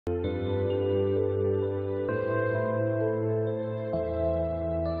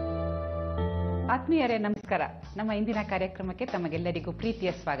ಆತ್ಮೀಯರೇ ನಮಸ್ಕಾರ. ನಮ್ಮ ಇಂದಿನ ಕಾರ್ಯಕ್ರಮಕ್ಕೆ ತಮಗೆಲ್ಲರಿಗೂ ಪ್ರೀತಿಯ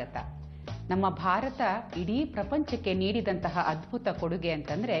ಸ್ವಾಗತ. ನಮ್ಮ ಭಾರತ ಇಡೀ ಪ್ರಪಂಚಕ್ಕೆ ನೀಡಿದಂತಹ ಅದ್ಭುತ ಕೊಡುಗೆ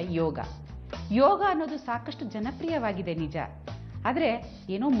ಅಂತಂದ್ರೆ ಯೋಗ. ಯೋಗ ಅನ್ನೋದು ಸಾಕಷ್ಟು ಜನಪ್ರಿಯವಾಗಿದೆ ನಿಜ. ಆದರೆ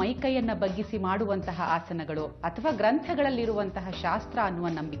ಏನೋ ಮೈಕೈಯನ್ನ ಬಗ್ಗಿಸಿ ಮಾಡುವಂತಹ ಆಸನಗಳು ಅಥವಾ ಗ್ರಂಥಗಳಲ್ಲಿರುವಂತಹ ಶಾಸ್ತ್ರ ಅನ್ನುವ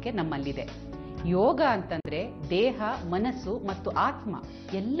ನಂಬಿಕೆ ನಮ್ಮಲ್ಲಿದೆ. ಯೋಗ ಅಂತಂದ್ರೆ ದೇಹ, ಮನಸ್ಸು ಮತ್ತು ಆತ್ಮ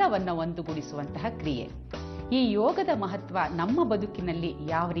ಎಲ್ಲವನ್ನ ಒಂದುಗೂಡಿಸುವಂತಹ ಕ್ರಿಯೆ. ಈ ಯೋಗದ ಮಹತ್ವ ನಮ್ಮ ಬದುಕಿನಲ್ಲಿ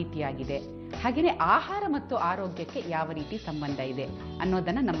ಯಾವ ರೀತಿಯಾಗಿದೆ, ಹಾಗೆಯೇ ಆಹಾರ ಮತ್ತು ಆರೋಗ್ಯಕ್ಕೆ ಯಾವ ರೀತಿ ಸಂಬಂಧ ಇದೆ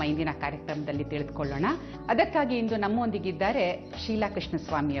ಅನ್ನೋದನ್ನ ನಮ್ಮ ಇಂದಿನ ಕಾರ್ಯಕ್ರಮದಲ್ಲಿ ತಿಳಿದುಕೊಳ್ಳೋಣ. ಅದಕ್ಕಾಗಿ ಇಂದು ನಮ್ಮೊಂದಿಗಿದ್ದಾರೆ ಶೀಲಾ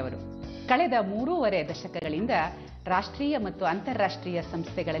ಕೃಷ್ಣಸ್ವಾಮಿ ಅವರು. ಕಳೆದ 3.5 ದಶಕಗಳಿಂದ ರಾಷ್ಟ್ರೀಯ ಮತ್ತು ಅಂತಾರಾಷ್ಟ್ರೀಯ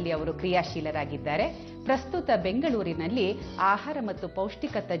ಸಂಸ್ಥೆಗಳಲ್ಲಿ ಅವರು ಕ್ರಿಯಾಶೀಲರಾಗಿದ್ದಾರೆ. ಪ್ರಸ್ತುತ ಬೆಂಗಳೂರಿನಲ್ಲಿ ಆಹಾರ ಮತ್ತು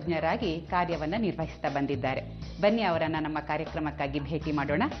ಪೌಷ್ಟಿಕ ತಜ್ಞರಾಗಿ ಕಾರ್ಯವನ್ನು ನಿರ್ವಹಿಸ್ತಾ ಬಂದಿದ್ದಾರೆ. ಬನ್ನಿ ಅವರನ್ನ ನಮ್ಮ ಕಾರ್ಯಕ್ರಮಕ್ಕಾಗಿ ಭೇಟಿ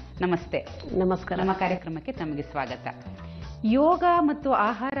ಮಾಡೋಣ. ನಮಸ್ತೆ. ನಮಸ್ಕಾರ. ನಮ್ಮ ಕಾರ್ಯಕ್ರಮಕ್ಕೆ ತಮಗೆ ಸ್ವಾಗತ. ಯೋಗ ಮತ್ತು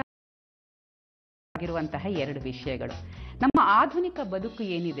ಆಹಾರ ಆಗಿರುವಂತಹ 2 ವಿಷಯಗಳು. ನಮ್ಮ ಆಧುನಿಕ ಬದುಕು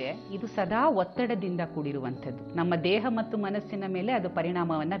ಏನಿದೆ ಇದು ಸದಾ ಒತ್ತಡದಿಂದ ಕೂಡಿರುವಂಥದ್ದು. ನಮ್ಮ ದೇಹ ಮತ್ತು ಮನಸ್ಸಿನ ಮೇಲೆ ಅದು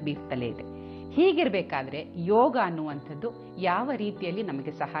ಪರಿಣಾಮವನ್ನ ಬೀರ್ತಲೇ ಇದೆ. ಹೀಗಿರ್ಬೇಕಾದ್ರೆ ಯೋಗ ಅನ್ನುವಂಥದ್ದು ಯಾವ ರೀತಿಯಲ್ಲಿ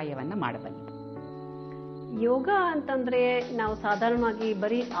ನಮಗೆ ಸಹಾಯವನ್ನ ಮಾಡಬಲ್ಲದು? ಯೋಗ ಅಂತಂದ್ರೆ ನಾವು ಸಾಧಾರಣವಾಗಿ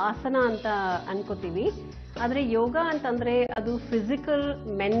ಬರೀ ಆಸನ ಅಂತ ಅನ್ಕೋತೀವಿ. ಆದ್ರೆ ಯೋಗ ಅಂತಂದ್ರೆ ಅದು physical,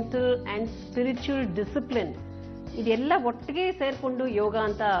 mental and spiritual discipline ಇದೆಲ್ಲ ಒಟ್ಟಿಗೆ ಸೇರ್ಕೊಂಡು ಯೋಗ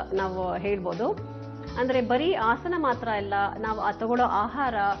ಅಂತ ನಾವು ಹೇಳ್ಬೋದು. ಅಂದ್ರೆ ಬರೀ ಆಸನ ಮಾತ್ರ ಅಲ್ಲ, ನಾವು ತಗೊಳ್ಳೋ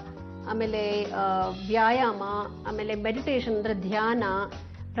ಆಹಾರ, ಆಮೇಲೆ ವ್ಯಾಯಾಮ, ಆಮೇಲೆ ಮೆಡಿಟೇಷನ್ ಅಂದ್ರೆ ಧ್ಯಾನ,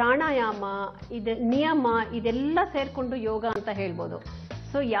 ಪ್ರಾಣಾಯಾಮ, ನಿಯಮ ಇದೆಲ್ಲ ಸೇರ್ಕೊಂಡು ಯೋಗ ಅಂತ ಹೇಳ್ಬೋದು.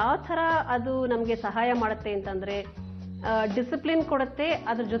 ಸೊ ಯಾವ ಥರ ಅದು ನಮಗೆ ಸಹಾಯ ಮಾಡುತ್ತೆ ಅಂತಂದ್ರೆ ಡಿಸಿಪ್ಲಿನ್ ಕೊಡುತ್ತೆ,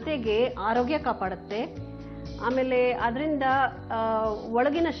 ಅದ್ರ ಜೊತೆಗೆ ಆರೋಗ್ಯ ಕಾಪಾಡುತ್ತೆ, ಆಮೇಲೆ ಅದರಿಂದ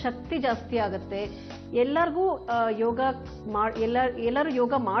ಒಳಗಿನ ಶಕ್ತಿ ಜಾಸ್ತಿ ಆಗುತ್ತೆ. ಎಲ್ಲರಿಗೂ ಎಲ್ಲರೂ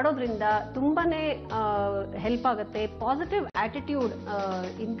ಯೋಗ ಮಾಡೋದ್ರಿಂದ ತುಂಬಾನೇ ಹೆಲ್ಪ್ ಆಗುತ್ತೆ. ಪಾಸಿಟಿವ್ ಆಟಿಟ್ಯೂಡ್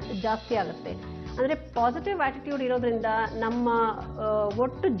ಜಾಸ್ತಿ ಆಗುತ್ತೆ. ಅಂದ್ರೆ ಪಾಸಿಟಿವ್ ಆಟಿಟ್ಯೂಡ್ ಇರೋದ್ರಿಂದ ನಮ್ಮ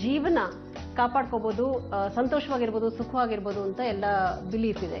ಒಟ್ಟು ಜೀವನ ಕಾಪಾಡ್ಕೋಬಹುದು, ಸಂತೋಷವಾಗಿರ್ಬೋದು, ಸುಖವಾಗಿರ್ಬೋದು ಅಂತ ಎಲ್ಲ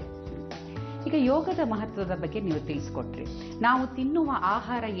ಬಿಲೀಫ್ ಇದೆ. ಈಗ ಯೋಗದ ಮಹತ್ವದ ಬಗ್ಗೆ ನೀವು ತಿಳಿಸ್ಕೊಟ್ರಿ. ನಾವು ತಿನ್ನುವ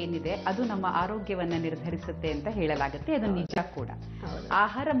ಆಹಾರ ಏನಿದೆ ಅದು ನಮ್ಮ ಆರೋಗ್ಯವನ್ನ ನಿರ್ಧರಿಸುತ್ತೆ ಅಂತ ಹೇಳಲಾಗುತ್ತೆ. ಅದು ನಿಜ ಕೂಡ.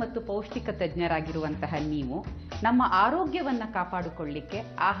 ಆಹಾರ ಮತ್ತು ಪೌಷ್ಟಿಕ ತಜ್ಞರಾಗಿರುವಂತಹ ನೀವು ನಮ್ಮ ಆರೋಗ್ಯವನ್ನ ಕಾಪಾಡಿಕೊಳ್ಳಿಕ್ಕೆ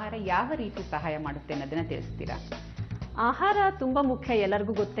ಆಹಾರ ಯಾವ ರೀತಿ ಸಹಾಯ ಮಾಡುತ್ತೆ ಅನ್ನೋದನ್ನ ತಿಳಿಸ್ತೀರಾ? ಆಹಾರ ತುಂಬಾ ಮುಖ್ಯ,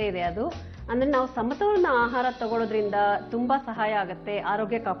 ಎಲ್ಲರಿಗೂ ಗೊತ್ತೇ ಇದೆ ಅದು. ಅಂದ್ರೆ ನಾವು ಸಮತೋಲನ ಆಹಾರ ತಗೊಳ್ಳೋದ್ರಿಂದ ತುಂಬಾ ಸಹಾಯ ಆಗುತ್ತೆ,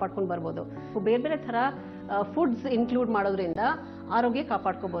 ಆರೋಗ್ಯ ಕಾಪಾಡ್ಕೊಂಡು ಬರ್ಬೋದು. ಬೇರೆ ಬೇರೆ ತರ ಫುಡ್ಸ್ ಇನ್ಕ್ಲೂಡ್ ಮಾಡೋದ್ರಿಂದ ಆರೋಗ್ಯ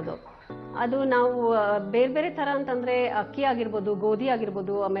ಕಾಪಾಡ್ಕೋಬಹುದು. ಅದು ನಾವು ಬೇರೆ ಬೇರೆ ತರ ಅಂತಂದ್ರೆ ಅಕ್ಕಿ ಆಗಿರ್ಬೋದು, ಗೋಧಿ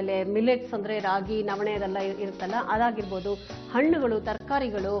ಆಗಿರ್ಬೋದು, ಆಮೇಲೆ ಮಿಲೆಟ್ಸ್ ಅಂದ್ರೆ ರಾಗಿ, ನವಣೆ ಅದೆಲ್ಲ ಇರುತ್ತಲ್ಲ ಅದಾಗಿರ್ಬೋದು, ಹಣ್ಣುಗಳು,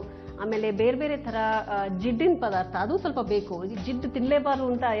 ತರಕಾರಿಗಳು, ಆಮೇಲೆ ಬೇರೆ ಬೇರೆ ತರ ಜಿಡ್ಡಿನ ಪದಾರ್ಥ ಅದು ಸ್ವಲ್ಪ ಬೇಕು. ಜಿಡ್ಡು ತಿನ್ಲೇಬಾರ್ದು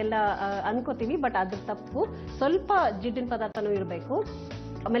ಅಂತ ಎಲ್ಲ ಅನ್ಕೋತೀವಿ, ಬಟ್ ಅದ್ರ ತಪ್ಪು. ಸ್ವಲ್ಪ ಜಿಡ್ಡಿನ ಪದಾರ್ಥನೂ ಇರಬೇಕು.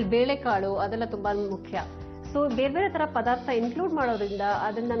 ಆಮೇಲೆ ಬೇಳೆಕಾಳು ಅದೆಲ್ಲ ತುಂಬಾ ಮುಖ್ಯ. ಸೊ ಬೇರೆ ಬೇರೆ ತರ ಪದಾರ್ಥ ಇನ್ಕ್ಲೂಡ್ ಮಾಡೋದ್ರಿಂದ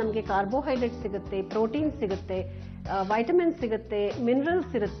ಅದರಿಂದ ನಮಗೆ ಕಾರ್ಬೋಹೈಡ್ರೇಟ್ ಸಿಗುತ್ತೆ, ಪ್ರೋಟೀನ್ ಸಿಗುತ್ತೆ, ವೈಟಮಿನ್ಸ್ ಸಿಗುತ್ತೆ,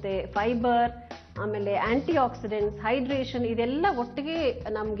 ಮಿನರಲ್ಸ್ ಇರುತ್ತೆ, ಫೈಬರ್, ಆಮೇಲೆ ಆಂಟಿ ಆಕ್ಸಿಡೆಂಟ್ಸ್, ಹೈಡ್ರೇಷನ್ ಇದೆಲ್ಲ ಒಟ್ಟಿಗೆ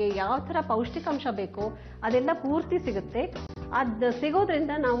ನಮಗೆ ಯಾವ ಥರ ಪೌಷ್ಟಿಕಾಂಶ ಬೇಕೋ ಅದೆಲ್ಲ ಪೂರ್ತಿ ಸಿಗುತ್ತೆ. ಅದು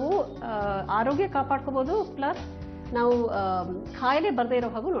ಸಿಗೋದ್ರಿಂದ ನಾವು ಆರೋಗ್ಯ ಕಾಪಾಡ್ಕೋಬಹುದು, ಪ್ಲಸ್ ನಾವು ಕಾಯಿಲೆ ಬರದೇ ಇರೋ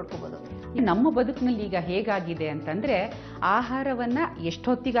ಹಾಗೂ ನೋಡ್ಕೋಬಹುದು. ನಮ್ಮ ಬದುಕಿನಲ್ಲಿ ಈಗ ಹೇಗಾಗಿದೆ ಅಂತಂದ್ರೆ ಆಹಾರವನ್ನ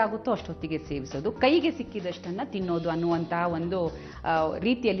ಎಷ್ಟೊತ್ತಿಗಾಗುತ್ತೋ ಅಷ್ಟೊತ್ತಿಗೆ ಸೇವಿಸೋದು, ಕೈಗೆ ಸಿಕ್ಕಿದಷ್ಟನ್ನ ತಿನ್ನೋದು ಅನ್ನುವಂತಹ ಒಂದು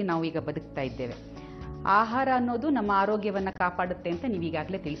ರೀತಿಯಲ್ಲಿ ನಾವು ಈಗ ಬದುಕ್ತಾ ಇದ್ದೇವೆ. ಆಹಾರ ಅನ್ನೋದು ನಮ್ಮ ಆರೋಗ್ಯವನ್ನ ಕಾಪಾಡುತ್ತೆ ಅಂತ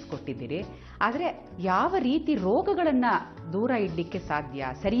ನೀವೀಗಾಗಲೇ ತಿಳಿಸ್ಕೊಟ್ಟಿದ್ದೀರಿ. ಆದರೆ ಯಾವ ರೀತಿ ರೋಗಗಳನ್ನ ದೂರ ಇಡ್ಲಿಕ್ಕೆ ಸಾಧ್ಯ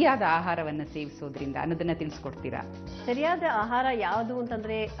ಸರಿಯಾದ ಆಹಾರವನ್ನ ಸೇವಿಸೋದ್ರಿಂದ ಅನ್ನೋದನ್ನ ತಿಳಿಸ್ಕೊಡ್ತೀರಾ? ಸರಿಯಾದ ಆಹಾರ ಯಾವುದು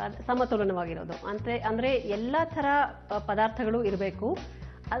ಅಂತಂದ್ರೆ ಸಮತೋಲನವಾಗಿರೋದು. ಅಂದ್ರೆ ಎಲ್ಲಾ ತರ ಪದಾರ್ಥಗಳು ಇರಬೇಕು.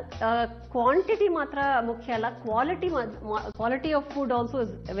 ಕ್ವಾಂಟಿಟಿ ಮಾತ್ರ ಮುಖ್ಯ ಅಲ್ಲ, quality of food also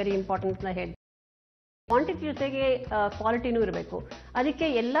is very important ಅಂತ ಹೇಳಿ. ಕ್ವಾಂಟಿಟಿ ಜೊತೆಗೆ ಕ್ವಾಲಿಟಿನೂ ಇರಬೇಕು. ಅದಕ್ಕೆ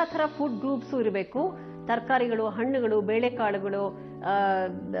ಎಲ್ಲಾ ತರ ಫುಡ್ ಗ್ರೂಪ್ಸು ಇರಬೇಕು. ತರಕಾರಿಗಳು, ಹಣ್ಣುಗಳು, ಬೇಳೆಕಾಳುಗಳು,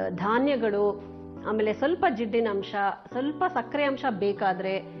 ಧಾನ್ಯಗಳು, ಆಮೇಲೆ ಸ್ವಲ್ಪ ಜಿಡ್ಡಿನ ಅಂಶ, ಸ್ವಲ್ಪ ಸಕ್ಕರೆ ಅಂಶ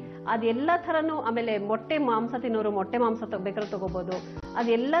ಬೇಕಾದ್ರೆ ಅದೆಲ್ಲ ಥರನೂ. ಆಮೇಲೆ ಮೊಟ್ಟೆ ಮಾಂಸ ತಿನ್ನೋರು ಮೊಟ್ಟೆ ಮಾಂಸ ಬೇಕಾದ್ರೆ ತಗೋಬಹುದು.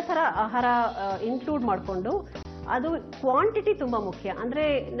 ಅದೆಲ್ಲ ಥರ ಆಹಾರ ಇನ್ಕ್ಲೂಡ್ ಮಾಡಿಕೊಂಡು, ಅದು ಕ್ವಾಂಟಿಟಿ ತುಂಬಾ ಮುಖ್ಯ. ಅಂದ್ರೆ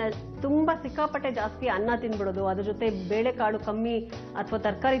ತುಂಬಾ ಸಿಕ್ಕಾಪಟ್ಟೆ ಜಾಸ್ತಿ ಅನ್ನ ತಿನ್ಬಿಡೋದು, ಅದ್ರ ಜೊತೆ ಬೇಳೆಕಾಳು ಕಮ್ಮಿ ಅಥವಾ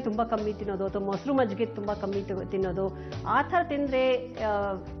ತರಕಾರಿ ತುಂಬಾ ಕಮ್ಮಿ ತಿನ್ನೋದು, ಅಥವಾ ಮೊಸರು ಮಜ್ಜಿಗೆ ತುಂಬಾ ಕಮ್ಮಿ ತಿನ್ನೋದು, ಆ ಥರ ತಿಂದ್ರೆ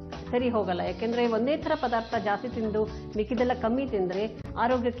ಸರಿ ಹೋಗಲ್ಲ. ಯಾಕೆಂದ್ರೆ ಒಂದೇ ಥರ ಪದಾರ್ಥ ಜಾಸ್ತಿ ತಿಂದು ಮಿಕ್ಕಿದೆಲ್ಲ ಕಮ್ಮಿ ತಿಂದ್ರೆ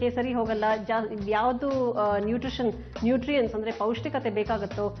ಆರೋಗ್ಯಕ್ಕೆ ಸರಿ ಹೋಗಲ್ಲ. ಯಾವುದು ನ್ಯೂಟ್ರಿಯನ್ಸ್ ಅಂದ್ರೆ ಪೌಷ್ಟಿಕತೆ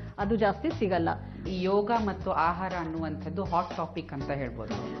ಬೇಕಾಗುತ್ತೋ ಅದು ಜಾಸ್ತಿ ಸಿಗಲ್ಲ. ಈ ಯೋಗ ಮತ್ತು ಆಹಾರ ಅನ್ನುವಂಥದ್ದು ಹಾಟ್ ಟಾಪಿಕ್ ಅಂತ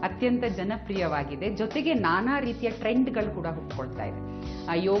ಹೇಳ್ಬೋದು. ಅತ್ಯಂತ ಜನಪ್ರಿಯವಾಗಿದೆ. ಜೊತೆಗೆ ನಾನಾ ರೀತಿಯ ಟ್ರೆಂಡ್ಗಳು ಕೂಡ ಹುಟ್ಕೊಳ್ತಾ ಇದೆ.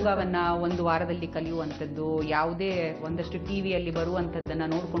 ಯೋಗವನ್ನ ಒಂದು ವಾರದಲ್ಲಿ ಕಲಿಯುವಂಥದ್ದು, ಯಾವುದೇ ಒಂದಷ್ಟು ಟಿವಿಯಲ್ಲಿ ಬರುವಂಥದ್ದನ್ನ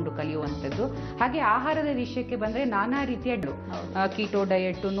ನೋಡಿಕೊಂಡು ಕಲಿಯುವಂಥದ್ದು. ಹಾಗೆ ಆಹಾರದ ವಿಷಯಕ್ಕೆ ಬಂದ್ರೆ ನಾನಾ ರೀತಿಯ keto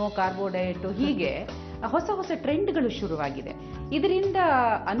diet, no carbo diet, ಹೀಗೆ ಹೊಸ ಹೊಸ ಟ್ರೆಂಡ್ಗಳು ಶುರುವಾಗಿದೆ. ಇದರಿಂದ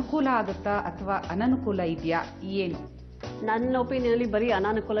ಅನುಕೂಲ ಆಗುತ್ತಾ ಅಥವಾ ಅನನುಕೂಲ ಇದೆಯಾ, ಏನು? ನನ್ನ ಒಪಿನಿಯನ್ ಅಲ್ಲಿ ಬರೀ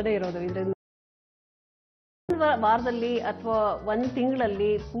ಅನಾನುಕೂಲನೇ ಇರೋದು. ಇದರಿಂದ ವಾರದಲ್ಲಿ ಅಥವಾ ಒಂದ್ ತಿಂಗಳಲ್ಲಿ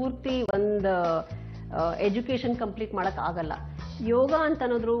ಪೂರ್ತಿ ಒಂದು ಎಜುಕೇಶನ್ ಕಂಪ್ಲೀಟ್ ಮಾಡಕ್ ಆಗಲ್ಲ. ಯೋಗ ಅಂತ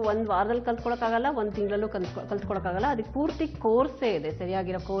ಅನ್ನೋದ್ರು ಒಂದ್ ವಾರದಲ್ಲಿ ಕಲ್ತ್ಕೊಳಕ್ಕಾಗಲ್ಲ, ಒಂದ್ ತಿಂಗಳಲ್ಲೂ ಕಲ್ತ್ಕೊಳಕ್ಕಾಗಲ್ಲ. ಅದಕ್ಕೆ ಪೂರ್ತಿ ಕೋರ್ಸೇ ಇದೆ,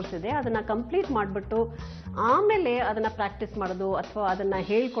 ಸರಿಯಾಗಿರೋ ಕೋರ್ಸ್ ಇದೆ. ಅದನ್ನ ಕಂಪ್ಲೀಟ್ ಮಾಡ್ಬಿಟ್ಟು ಆಮೇಲೆ ಅದನ್ನ ಪ್ರಾಕ್ಟೀಸ್ ಮಾಡೋದು ಅಥವಾ ಅದನ್ನ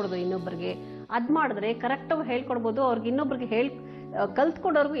ಹೇಳ್ಕೊಡೋದು ಇನ್ನೊಬ್ಬರಿಗೆ, ಅದ್ ಮಾಡಿದ್ರೆ ಕರೆಕ್ಟ್ ಆಗಿ ಹೇಳ್ಕೊಡ್ಬೋದು. ಅವ್ರಿಗೆ ಇನ್ನೊಬ್ರಿಗೆ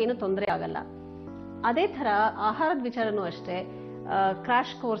ಕಲ್ತ್ಕೊಡೋರ್ಗು ಏನು ತೊಂದರೆ ಆಗಲ್ಲ. ಅದೇ ತರ ಆಹಾರದ ವಿಚಾರನೂ ಅಷ್ಟೇ.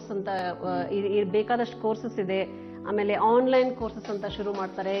 ಕ್ರಾಶ್ ಕೋರ್ಸ್ ಅಂತ ಬೇಕಾದಷ್ಟು ಕೋರ್ಸಸ್ ಇದೆ. ಆಮೇಲೆ ಆನ್ಲೈನ್ ಕೋರ್ಸಸ್ ಅಂತ ಶುರು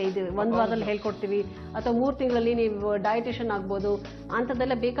ಮಾಡ್ತಾರೆ. ಇದು ಒಂದ್ ವಾರದಲ್ಲಿ ಹೇಳ್ಕೊಡ್ತೀವಿ ಅಥವಾ 3 ತಿಂಗಳಲ್ಲಿ ನೀವು ಡಯಟಿಷಿಯನ್ ಆಗ್ಬೋದು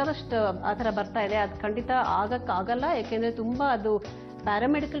ಅಂತದೆಲ್ಲ ಬೇಕಾದಷ್ಟು ಆ ಥರ ಬರ್ತಾ ಇದೆ. ಅದು ಖಂಡಿತ ಆಗಲ್ಲ, ಯಾಕೆಂದ್ರೆ ತುಂಬಾ ಅದು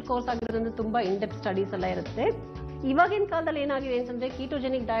ಪ್ಯಾರಾಮೆಡಿಕಲ್ ಕೋರ್ಸ್ ಆಗಿರೋದ್ರಿಂದ ತುಂಬಾ ಇನ್ಡೆಪ್ತ್ ಸ್ಟಡೀಸ್ ಎಲ್ಲ ಇರುತ್ತೆ. ಇವಾಗಿನ ಕಾಲದಲ್ಲಿ ಏನಾಗಿದೆ ಅಂತಂದ್ರೆ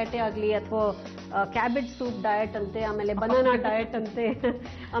ಕೀಟೋಜೆನಿಕ್ ಡಯಟೇ ಆಗಲಿ ಅಥವಾ ಕ್ಯಾಬೇಜ್ ಸೂಪ್ ಡಯಟ್ ಅಂತೆ, ಆಮೇಲೆ ಬನಾನಾ ಡಯಟ್ ಅಂತೆ,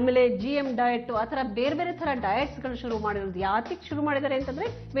 ಆಮೇಲೆ GM ಡಯಟ್, ಆ ಥರ ಬೇರೆ ಬೇರೆ ಥರ ಡಯಟ್ಸ್ಗಳು ಶುರು ಮಾಡಿರೋದು. ಯಾತಿಗೆ ಶುರು ಮಾಡಿದ್ದಾರೆ ಅಂತಂದ್ರೆ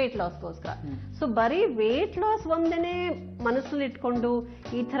ವೇಟ್ ಲಾಸ್ಗೋಸ್ಕರ. ಸೊ ಬರೀ ವೇಟ್ ಲಾಸ್ ಒಂದೇನೆ ಮನಸ್ಸಲ್ಲಿ ಇಟ್ಕೊಂಡು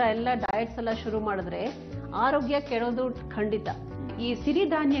ಈ ಥರ ಎಲ್ಲ ಡಯಟ್ಸ್ ಎಲ್ಲ ಶುರು ಮಾಡಿದ್ರೆ ಆರೋಗ್ಯ ಕೆಡೋದು ಖಂಡಿತ. ಈ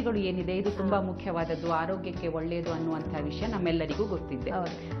ಸಿರಿಧಾನ್ಯಗಳು ಏನಿದೆ ಇದು ತುಂಬಾ ಮುಖ್ಯವಾದದ್ದು, ಆರೋಗ್ಯಕ್ಕೆ ಒಳ್ಳೆಯದು ಅನ್ನುವಂತಹ ವಿಷಯ ನಮ್ಮೆಲ್ಲರಿಗೂ ಗೊತ್ತಿದೆ.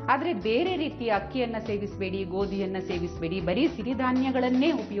 ಆದ್ರೆ ಬೇರೆ ರೀತಿಯ ಅಕ್ಕಿಯನ್ನ ಸೇವಿಸಬೇಡಿ, ಗೋಧಿಯನ್ನ ಸೇವಿಸಬೇಡಿ, ಬರೀ ಸಿರಿಧಾನ್ಯಗಳನ್ನೇ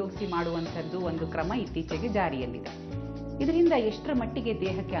ಉಪಯೋಗಿಸಿ ಮಾಡುವಂತದ್ದು ಒಂದು ಕ್ರಮ ಇತ್ತೀಚೆಗೆ ಜಾರಿಯಲ್ಲಿದೆ. ಇದರಿಂದ ಎಷ್ಟರ ಮಟ್ಟಿಗೆ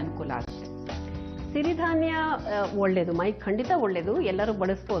ದೇಹಕ್ಕೆ ಅನುಕೂಲ ಆಗುತ್ತೆ? ಸಿರಿಧಾನ್ಯ ಒಳ್ಳೇದು, ಖಂಡಿತ ಒಳ್ಳೇದು, ಎಲ್ಲರೂ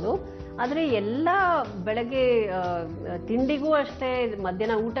ಬಳಸ್ಬೋದು. ಆದ್ರೆ ಎಲ್ಲ ಬೆಳಗ್ಗೆ ತಿಂಡಿಗೂ ಅಷ್ಟೇ,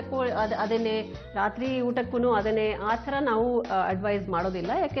 ಮಧ್ಯಾಹ್ನ ಊಟಕ್ಕೂ ಅದೇನೆ, ರಾತ್ರಿ ಊಟಕ್ಕೂ ಅದೇನೆ, ಆ ಥರ ನಾವು ಅಡ್ವೈಸ್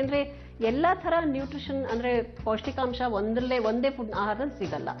ಮಾಡೋದಿಲ್ಲ. ಯಾಕೆಂದ್ರೆ ಎಲ್ಲಾ ಥರ ನ್ಯೂಟ್ರಿಷನ್ ಅಂದ್ರೆ ಪೌಷ್ಟಿಕಾಂಶ ಒಂದೇ ಫುಡ್ ಆಹಾರದಲ್ಲಿ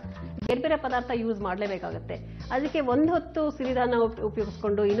ಸಿಗಲ್ಲ. ಬೇರೆ ಬೇರೆ ಪದಾರ್ಥ ಯೂಸ್ ಮಾಡಲೇಬೇಕಾಗತ್ತೆ. ಅದಕ್ಕೆ ಒಂದು ಹೊತ್ತು ಸಿರಿಧಾನ್ಯ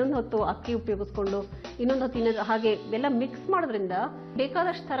ಉಪಯೋಗಿಸ್ಕೊಂಡು, ಇನ್ನೊಂದು ಹೊತ್ತು ಅಕ್ಕಿ ಉಪಯೋಗಿಸ್ಕೊಂಡು, ಇನ್ನೊಂದು ಹೊತ್ತು ಹಾಗೆ ಎಲ್ಲ ಮಿಕ್ಸ್ ಮಾಡೋದ್ರಿಂದ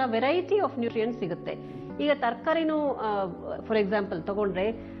ಬೇಕಾದಷ್ಟು ಥರ ವೆರೈಟಿ ಆಫ್ ನ್ಯೂಟ್ರಿಯೆಂಟ್ಸ್ ಸಿಗುತ್ತೆ. ಈಗ ತರಕಾರಿನೂ ಫಾರ್ ಎಕ್ಸಾಂಪಲ್ ತಗೊಂಡ್ರೆ,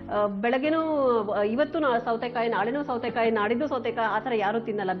 ಬೆಳಗ್ಗೆನೂ ಇವತ್ತು ಸೌತೆಕಾಯಿ, ನಾಳೆನೂ ಸೌತೆಕಾಯಿ, ನಾಡಿದ್ದು ಸೌತೆಕಾಯಿ, ಆ ಥರ ಯಾರು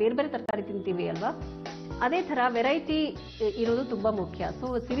ತಿನ್ನಲ್ಲ, ಬೇರೆ ಬೇರೆ ತರಕಾರಿ ತಿಂತೀವಿ ಅಲ್ವಾ. ಅದೇ ಥರ ವೆರೈಟಿ ಇರೋದು ತುಂಬಾ ಮುಖ್ಯ. ಸೊ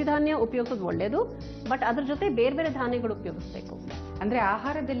ಸಿರಿಧಾನ್ಯ ಉಪಯೋಗಿಸೋದು ಒಳ್ಳೇದು, ಬಟ್ ಅದ್ರ ಜೊತೆ ಬೇರೆ ಬೇರೆ ಧಾನ್ಯಗಳು ಉಪಯೋಗಿಸ್ಬೇಕು. ಅಂದ್ರೆ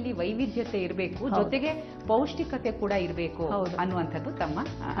ಆಹಾರದಲ್ಲಿ ವೈವಿಧ್ಯತೆ ಇರಬೇಕು, ಜೊತೆಗೆ ಪೌಷ್ಟಿಕತೆ ಕೂಡ ಇರಬೇಕು ಅನ್ನುವಂಥದ್ದು ತಮ್ಮ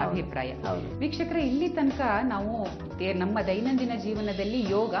ಅಭಿಪ್ರಾಯ. ವೀಕ್ಷಕರೇ, ಇಲ್ಲಿ ತನಕ ನಾವು ನಮ್ಮ ದೈನಂದಿನ ಜೀವನದಲ್ಲಿ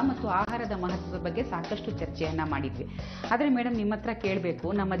ಯೋಗ ಮತ್ತು ಆಹಾರದ ಮಹತ್ವದ ಬಗ್ಗೆ ಸಾಕಷ್ಟು ಚರ್ಚೆಯನ್ನ ಮಾಡಿದ್ವಿ. ಆದ್ರೆ ಮೇಡಮ್, ನಿಮ್ಮ ಹತ್ರ ಕೇಳಬೇಕು,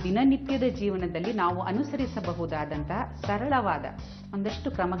 ನಮ್ಮ ದಿನನಿತ್ಯದ ಜೀವನದಲ್ಲಿ ನಾವು ಅನುಸರಿಸಬಹುದಾದಂತಹ ಸರಳವಾದ ಒಂದಷ್ಟು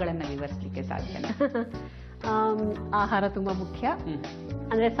ಕ್ರಮಗಳನ್ನ ವಿವರಿಸಲಿಕ್ಕೆ ಸಾಧ್ಯನಾ? ಆಹಾರ ತುಂಬಾ ಮುಖ್ಯ.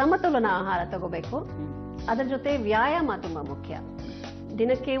 ಅಂದ್ರೆ ಸಮತೋಲನ ಆಹಾರ ತಗೋಬೇಕು. ಅದರ ಜೊತೆ ವ್ಯಾಯಾಮ ತುಂಬಾ ಮುಖ್ಯ.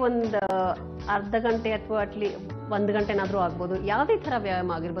 ದಿನಕ್ಕೆ ಒಂದು ಅರ್ಧ ಗಂಟೆ ಅಥವಾ ಅಟ್ಲೀಸ್ಟ್ 1 ಗಂಟೆನಾದ್ರೂ ಆಗ್ಬೋದು. ಯಾವುದೇ ತರ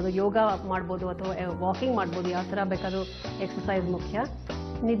ವ್ಯಾಯಾಮ ಆಗಿರ್ಬೋದು, ಯೋಗ ಮಾಡ್ಬೋದು ಅಥವಾ ವಾಕಿಂಗ್ ಮಾಡ್ಬೋದು, ಯಾವ ತರ ಬೇಕಾದ್ರೂ ಎಕ್ಸಸೈಸ್ ಮುಖ್ಯ.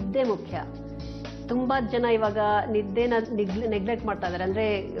 ನಿದ್ದೆ ಮುಖ್ಯ. ತುಂಬಾ ಜನ ಇವಾಗ ನಿದ್ದೆನ ನೆಗ್ಲೆಕ್ಟ್ ಮಾಡ್ತಾ ಇದಾರೆ. ಅಂದ್ರೆ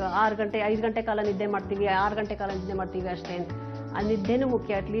 6 ಗಂಟೆ 5 ಗಂಟೆ ಕಾಲ ನಿದ್ದೆ ಮಾಡ್ತೀವಿ, 6 ಗಂಟೆ ಕಾಲ ನಿದ್ದೆ ಮಾಡ್ತೀವಿ ಅಷ್ಟೇ. ಆ ನಿದ್ದೆನೂ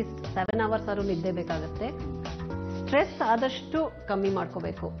ಮುಖ್ಯ. ಅಟ್ಲೀಸ್ಟ್ 7 ಅವರ್ಸ್ ಆದ್ರೂ ನಿದ್ದೆ ಬೇಕಾಗುತ್ತೆ. ಸ್ಟ್ರೆಸ್ ಆದಷ್ಟು ಕಮ್ಮಿ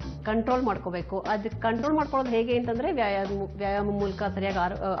ಮಾಡ್ಕೋಬೇಕು, ಕಂಟ್ರೋಲ್ ಮಾಡ್ಕೋಬೇಕು. ಅದಕ್ಕೆ ಕಂಟ್ರೋಲ್ ಮಾಡ್ಕೊಳ್ಳೋದು ಹೇಗೆ ಅಂತಂದ್ರೆ ವ್ಯಾಯಾಮ ಮೂಲಕ, ಸರಿಯಾಗಿ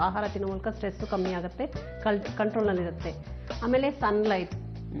ಆಹಾರ ತಿನ್ನೋ ಮೂಲಕ ಸ್ಟ್ರೆಸ್ ಕಮ್ಮಿ ಆಗುತ್ತೆ, ಕಂಟ್ರೋಲ್ನಲ್ಲಿರುತ್ತೆ. ಆಮೇಲೆ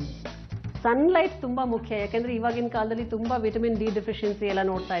ಸನ್ಲೈಟ್ ತುಂಬಾ ಮುಖ್ಯ. ಯಾಕೆಂದ್ರೆ ಇವಾಗಿನ ಕಾಲದಲ್ಲಿ ತುಂಬಾ ವಿಟಮಿನ್ ಡಿ ಡೆಫಿಷಿಯನ್ಸಿ ಎಲ್ಲ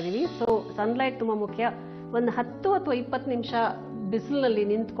ನೋಡ್ತಾ ಇದೀವಿ. ಸೊ ಸನ್ಲೈಟ್ ತುಂಬಾ ಮುಖ್ಯ. ಒಂದು 10 ಅಥವಾ 20 ನಿಮಿಷ ಬಿಸಿಲಿನಲ್ಲಿ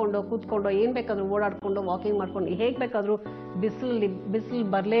ನಿಂತ್ಕೊಂಡು, ಕೂತ್ಕೊಂಡು, ಏನ್ ಬೇಕಾದ್ರೂ ಓಡಾಡ್ಕೊಂಡು, ವಾಕಿಂಗ್ ಮಾಡ್ಕೊಂಡು, ಹೇಗ್ ಬೇಕಾದ್ರೂ ಬಿಸಿಲು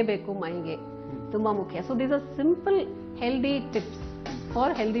ಬರಲೇಬೇಕು ಮೈಗೆ, ತುಂಬಾ ಮುಖ್ಯ. So these are simple healthy tips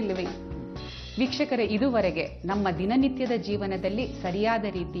for healthy living. ವೀಕ್ಷಕರೇ, ಇದುವರೆಗೆ ನಮ್ಮ ದಿನನಿತ್ಯದ ಜೀವನದಲ್ಲಿ ಸರಿಯಾದ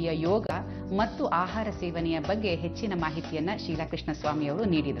ರೀತಿಯ ಯೋಗ ಮತ್ತು ಆಹಾರ ಸೇವನೆಯ ಬಗ್ಗೆ ಹೆಚ್ಚಿನ ಮಾಹಿತಿಯನ್ನ ಶೀಲಾಕೃಷ್ಣ ಸ್ವಾಮಿ ಅವರು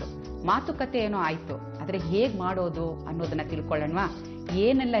ನೀಡಿದರು. ಮಾತುಕತೆ ಏನೋ ಆಯ್ತು, ಆದ್ರೆ ಹೇಗ್ ಮಾಡೋದು ಅನ್ನೋದನ್ನ ತಿಳ್ಕೊಳ್ಳೋಣ.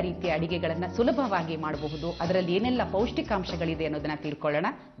 ಏನೆಲ್ಲ ರೀತಿಯ ಅಡಿಗೆಗಳನ್ನ ಸುಲಭವಾಗಿ ಮಾಡಬಹುದು, ಅದರಲ್ಲಿ ಏನೆಲ್ಲ ಪೌಷ್ಟಿಕಾಂಶಗಳಿದೆ ಅನ್ನೋದನ್ನ ತಿಳ್ಕೊಳ್ಳೋಣ,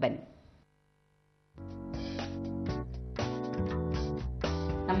 ಬನ್ನಿ.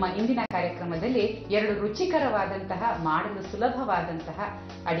 ನಮ್ಮ ಇಂದಿನ ಕಾರ್ಯಕ್ರಮದಲ್ಲಿ 2 ರುಚಿಕರವಾದಂತಹ, ಮಾಡಲು ಸುಲಭವಾದಂತಹ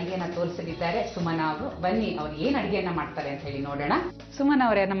ಅಡಿಗೆನ ತೋರಿಸಲಿದ್ದಾರೆ ಸುಮನಾ ಅವರು. ಬನ್ನಿ, ಅವ್ರು ಏನ್ ಅಡಿಗೆಯನ್ನ ಮಾಡ್ತಾರೆ ಅಂತ ಹೇಳಿ ನೋಡೋಣ. ಸುಮನಾ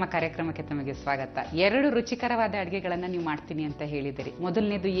ಅವರೇ, ನಮ್ಮ ಕಾರ್ಯಕ್ರಮಕ್ಕೆ ತಮಗೆ ಸ್ವಾಗತ. 2 ರುಚಿಕರವಾದ ಅಡಿಗೆಗಳನ್ನ ನೀವು ಮಾಡ್ತೀನಿ ಅಂತ ಹೇಳಿದಿರಿ.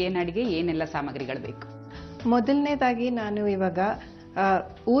 ಮೊದಲನೇದು ಏನ್ ಅಡಿಗೆ, ಏನೆಲ್ಲ ಸಾಮಗ್ರಿಗಳು ಬೇಕು? ಮೊದಲನೇದಾಗಿ ನಾನು ಇವಾಗ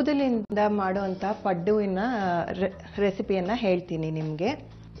ಊದಲಿಂದ ಮಾಡುವಂತ ಪಡ್ಡುವಿನ ರೆಸಿಪಿಯನ್ನ ಹೇಳ್ತೀನಿ ನಿಮ್ಗೆ.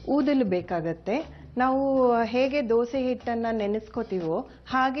 ಊದಲು ಬೇಕಾಗತ್ತೆ. ನಾವು ಹೇಗೆ ದೋಸೆ ಹಿಟ್ಟನ್ನ ನೆನೆಸ್ಕೋತೀವೋ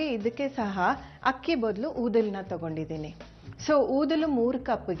ಹಾಗೆ ಇದಕ್ಕೆ ಸಹ ಅಕ್ಕಿ ಬದಲು ಊದಲನ್ನ ತಗೊಂಡಿದ್ದೀನಿ. ಸೊ ಊದಲು 3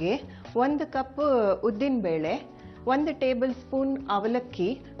 ಕಪ್ಗೆ 1 ಕಪ್ ಉದ್ದಿನ ಬೇಳೆ, 1 ಟೇಬಲ್ ಸ್ಪೂನ್ ಅವಲಕ್ಕಿ,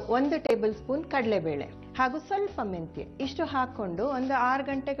 1 ಟೇಬಲ್ ಸ್ಪೂನ್ ಕಡಲೆಬೇಳೆ ಹಾಗೂ ಸ್ವಲ್ಪ ಮೆಂತ್ಯ ಇಷ್ಟು ಹಾಕೊಂಡು ಒಂದು 6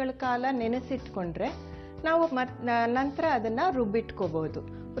 ಗಂಟೆಗಳ ಕಾಲ ನೆನೆಸಿಟ್ಕೊಂಡ್ರೆ ನಾವು ನಂತರ ಅದನ್ನ ರುಬ್ಬಿಟ್ಕೋಬಹುದು.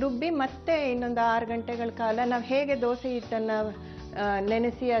 ರುಬ್ಬಿ ಮತ್ತೆ ಇನ್ನೊಂದು 6 ಗಂಟೆಗಳ ಕಾಲ ನಾವು ಹೇಗೆ ದೋಸೆ ಹಿಟ್ಟನ್ನ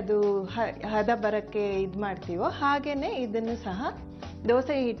ನೆನೆಸಿ ಅದು ಹದ ಬರಕ್ಕೆ ಮಾಡ್ತೀವೋ ಹಾಗೇನೆ ಇದನ್ನು ಸಹ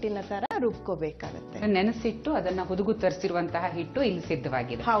ದೋಸೆ ಹಿಟ್ಟಿನ ತರ ರುಬ್ಕೋಬೇಕಾಗತ್ತೆ. ನೆನೆಸಿಟ್ಟು ಅದನ್ನ ಹುದುಗು ತರಿಸಿರುವಂತಹ ಹಿಟ್ಟು ಇಲ್ಲಿ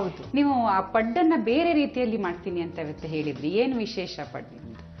ಸಿದ್ಧವಾಗಿದೆ. ಹೌದು. ನೀವು ಆ ಪಡ್ಡನ್ನ ಬೇರೆ ರೀತಿಯಲ್ಲಿ ಮಾಡ್ತೀನಿ ಅಂತ ಹೇಳಿದ್ರಿ, ಏನು ವಿಶೇಷ ಪಡ್ಡು?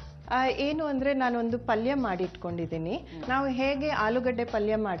 ಏನು ಅಂದ್ರೆ ನಾನೊಂದು ಪಲ್ಯ ಮಾಡಿಟ್ಕೊಂಡಿದ್ದೀನಿ. ನಾವು ಹೇಗೆ ಆಲೂಗಡ್ಡೆ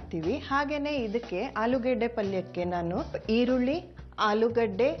ಪಲ್ಯ ಮಾಡ್ತೀವಿ ಹಾಗೇನೆ ಇದಕ್ಕೆ ಆಲೂಗಡ್ಡೆ ಪಲ್ಯಕ್ಕೆ ನಾನು ಈರುಳ್ಳಿ,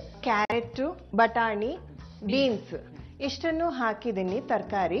 ಆಲೂಗಡ್ಡೆ, ಕ್ಯಾರೆಟ್, ಬಟಾಣಿ, ಬೀನ್ಸ್ ಇಷ್ಟನ್ನು ಹಾಕಿದ್ದೀನಿ,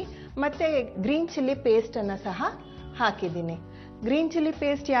 ತರಕಾರಿ, ಮತ್ತೆ ಗ್ರೀನ್ ಚಿಲ್ಲಿ ಪೇಸ್ಟ್ ಅನ್ನ ಸಹ ಹಾಕಿದ್ದೀನಿ. ಗ್ರೀನ್ ಚಿಲ್ಲಿ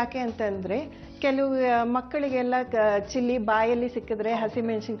ಪೇಸ್ಟ್ ಯಾಕೆ ಅಂತಂದ್ರೆ ಕೆಲವು ಮಕ್ಕಳಿಗೆಲ್ಲ ಚಿಲ್ಲಿ ಬಾಯಲ್ಲಿ ಸಿಕ್ಕಿದ್ರೆ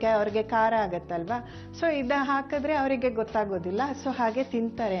ಹಸಿಮೆಣಸಿನ್ಕಾಯಿ ಅವ್ರಿಗೆ ಖಾರ ಆಗತ್ತಲ್ವಾ, ಸೊ ಇದ ಹಾಕಿದ್ರೆ ಅವರಿಗೆ ಗೊತ್ತಾಗೋದಿಲ್ಲ, ಸೊ ಹಾಗೆ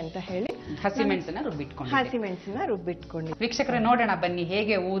ತಿಂತಾರೆ ಅಂತ ಹೇಳಿ ಹಸಿಮೆಣಸನ್ನ ರುಬ್ಬಿಟ್ಕೊಂಡು. ವೀಕ್ಷಕರೇ ನೋಡೋಣ ಬನ್ನಿ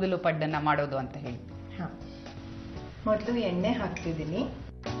ಹೇಗೆ ಊದಲು ಪಡ್ಡನ್ನ ಮಾಡೋದು ಅಂತ ಹೇಳಿ. ಮೊದಲು ಎಣ್ಣೆ ಹಾಕ್ತಿದ್ದೀನಿ.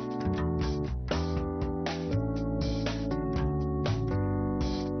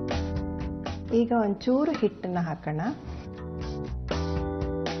 ಈಗ ಒಂಚೂರು ಹಿಟ್ಟನ್ನ ಹಾಕೋಣ.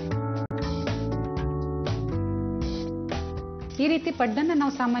 ಈ ರೀತಿ ಪಡ್ಡನ್ನ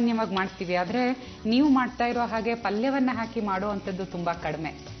ನಾವು ಸಾಮಾನ್ಯವಾಗಿ ಮಾಡ್ತೀವಿ, ಆದ್ರೆ ನೀವು ಮಾಡ್ತಾ ಇರೋ ಹಾಗೆ ಪಲ್ಯವನ್ನ ಹಾಕಿ ಮಾಡುವಂಥದ್ದು ತುಂಬಾ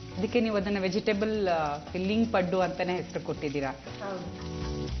ಕಡಿಮೆ. ಅದಕ್ಕೆ ನೀವು ಅದನ್ನ ವೆಜಿಟೇಬಲ್ ಫಿಲ್ಲಿಂಗ್ ಪಡ್ಡು ಅಂತಾನೆ ಹೆಸರು ಕೊಟ್ಟಿದ್ದೀರಾ.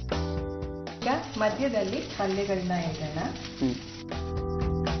 ಈಗ ಮಧ್ಯದಲ್ಲಿ ಪಲ್ಯಗಳನ್ನ ಇಡೋಣ.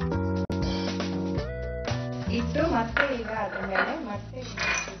 ಇಟ್ಟು ಮತ್ತೆ ಈಗ ಅದ್ರ ಮೇಲೆ ಮತ್ತೆ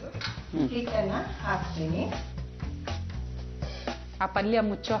ಹಿಟ್ಟನ್ನ ಹಾಕ್ತೀನಿ. ಆ ಪಲ್ಯ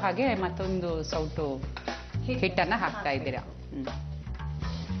ಮುಚ್ಚೋ ಹಾಗೆ ಮತ್ತೊಂದು ಸೌಟು ಹಿಟ್ಟನ್ನ ಹಾಕ್ತಾ ಇದ್ದೀರಾ.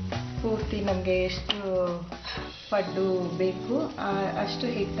 ಪೂರ್ತಿ ನಮ್ಗೆ ಎಷ್ಟು ಪಡ್ಡು ಬೇಕು ಅಷ್ಟು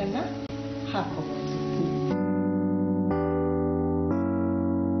ಹಿಟ್ಟನ್ನ ಹಾಕೋಬಹುದು.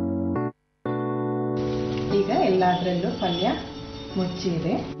 ಈಗ ಎಲ್ಲಾದ್ರಲ್ಲೂ ಪಲ್ಯ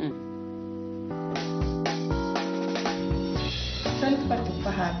ಮುಚ್ಚಿದೆ. ಸ್ವಲ್ಪ ತುಪ್ಪ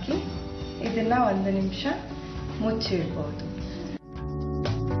ಹಾಕಿ ಇದನ್ನ 1 ನಿಮಿಷ ಮುಚ್ಚಿಡ್ಬೋದು.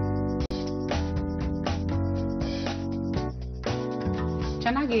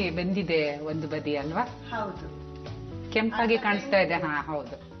 ಚೆನ್ನಾಗಿ ಬೆಂದಿದೆ ಒಂದು ಬದಿ ಅಲ್ವಾ? ಹೌದು, ಕೆಂಪಾಗಿ ಕಾಣಿಸ್ತಾ ಇದೆ. ಹಾ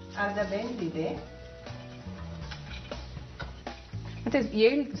ಹೌದು, ಅರ್ಧ ಬೆಂದಿದೆ. ಮತ್ತೆ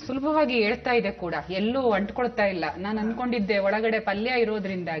ಸುಲಭವಾಗಿ ಏಳ್ತಾ ಇದೆ ಕೂಡ, ಎಲ್ಲೂ ಅಂಟ್ಕೊಳ್ತಾ ಇಲ್ಲ. ನಾನು ಅನ್ಕೊಂಡಿದ್ದೆ ಒಳಗಡೆ ಪಲ್ಯ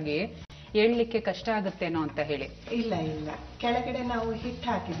ಇರೋದ್ರಿಂದಾಗಿ ಏಳ್ಲಿಕ್ಕೆ ಕಷ್ಟ ಆಗುತ್ತೇನೋ ಅಂತ ಹೇಳಿ. ಇಲ್ಲ ಇಲ್ಲ, ಕೆಳಗಡೆ ನಾವು ಹಿಟ್ಟು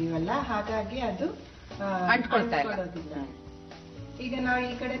ಹಾಕಿದೀವಲ್ಲ, ಹಾಗಾಗಿ ಅದು ಅಂಟ್ಕೊಳ್ತಾ ಇಲ್ಲ. ಈಗ ನಾವು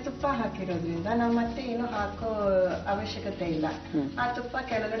ಈ ಕಡೆ ತುಪ್ಪ ಹಾಕಿರೋದ್ರಿಂದ ನಾವು ಮತ್ತೆ ಏನು ಹಾಕೋ ಅವಶ್ಯಕತೆ ಇಲ್ಲ. ಆ ತುಪ್ಪ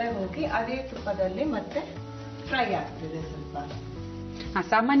ಕೆಳಗಡೆ ಹೋಗಿ ಅದೇ ತುಪ್ಪದಲ್ಲಿ ಮತ್ತೆ ಫ್ರೈ ಆಗ್ತಿದೆ ಸ್ವಲ್ಪ.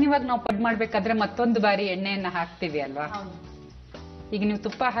 ಸಾಮಾನ್ಯವಾಗಿ ನಾವು ಪಡ್ ಮಾಡ್ಬೇಕಾದ್ರೆ ಮತ್ತೊಂದು ಬಾರಿ ಎಣ್ಣೆಯನ್ನ ಹಾಕ್ತಿವಿ ಅಲ್ವಾ? ಈಗ ನೀವು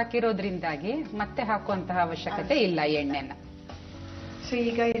ತುಪ್ಪ ಹಾಕಿರೋದ್ರಿಂದಾಗಿ ಮತ್ತೆ ಹಾಕುವಂತಹ ಅವಶ್ಯಕತೆ ಇಲ್ಲ ಎಣ್ಣೆನ. ಸೊ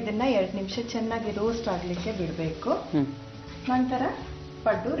ಈಗ ಇದನ್ನ 2 ನಿಮಿಷ ಚೆನ್ನಾಗಿ ರೋಸ್ಟ್ ಆಗ್ಲಿಕ್ಕೆ ಬಿಡ್ಬೇಕು. ನಂತರ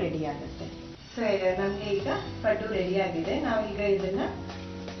ಪಡ್ಡು ರೆಡಿ ಆಗುತ್ತೆ. ಸೊ ನಮ್ಗೆ ಈಗ ಪಡ್ಡು ರೆಡಿ ಆಗಿದೆ. ನಾವೀಗ ಇದನ್ನ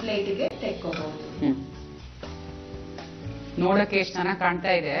ಪ್ಲೇಟಿಗೆ ತೆಕ್ಕೋಬಹುದು. ನೋಡಕ್ಕೆ ಎಷ್ಟು ಚೆನ್ನಾಗಿ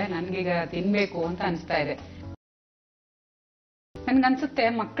ಕಾಣ್ತಾ ಇದೆ, ನನ್ಗೀಗ ತಿನ್ಬೇಕು ಅಂತ ಅನಿಸ್ತಾ ಇದೆ. ನನ್ಗನ್ಸುತ್ತೆ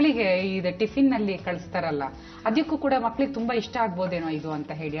ಮಕ್ಕಳಿಗೆ ಇದು ಟಿಫಿನ್ ನಲ್ಲಿ ಕಳಿಸ್ತಾರಲ್ಲ, ಅದಕ್ಕೂ ಕೂಡ ಮಕ್ಕಳಿಗೆ ತುಂಬಾ ಇಷ್ಟ ಆಗ್ಬೋದೇನೋ ಇದು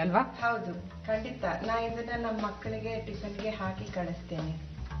ಅಂತ ಹೇಳಿ ಅಲ್ವಾ? ಹೌದು, ಖಂಡಿತ. ನಾ ಇದನ್ನ ನಮ್ಮ ಮಕ್ಕಳಿಗೆ ಟಿಫಿನ್ಗೆ ಹಾಕಿ ಕಳಿಸ್ತೇನೆ.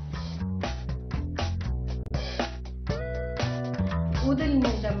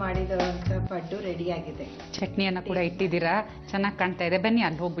 ಊದಲಿನಿಂದ ಮಾಡಿದಂತ ಪಡ್ಡು ರೆಡಿ ಆಗಿದೆ. ಚಟ್ನಿಯನ್ನ ಕೂಡ ಇಟ್ಟಿದ್ದೀರಾ, ಚೆನ್ನಾಗಿ ಕಾಣ್ತಾ ಇದೆ. ಬನ್ನಿ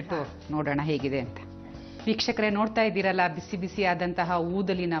ಅಲ್ಲಿ ಹೋಗ್ಬಿಟ್ಟು ನೋಡೋಣ ಹೇಗಿದೆ ಅಂತ. ವೀಕ್ಷಕರೇ ನೋಡ್ತಾ ಇದ್ದೀರಲ್ಲ, ಬಿಸಿ ಬಿಸಿ ಆದಂತಹ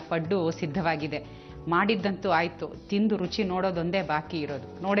ಊದಲಿನ ಪಡ್ಡು ಸಿದ್ಧವಾಗಿದೆ. ಮಾಡಿದ್ದಂತೂ ಆಯ್ತು, ತಿಂದು ರುಚಿ ನೋಡೋದೊಂದೇ ಬಾಕಿ ಇರೋದು.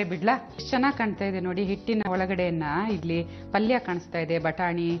 ನೋಡೇ ಬಿಡ್ಲಾ, ಎಷ್ಟು ಚೆನ್ನಾಗಿ ಕಾಣ್ತಾ ಇದೆ ನೋಡಿ. ಹಿಟ್ಟಿನ ಒಳಗಡೆಯನ್ನ ಇಲ್ಲಿ ಪಲ್ಯ ಕಾಣಿಸ್ತಾ ಇದೆ,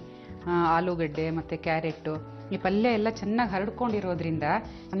 ಬಟಾಣಿ, ಆಲೂಗಡ್ಡೆ ಮತ್ತೆ ಕ್ಯಾರೆಟ್. ಈ ಪಲ್ಯ ಎಲ್ಲ ಚೆನ್ನಾಗಿ ಹರಡ್ಕೊಂಡಿರೋದ್ರಿಂದ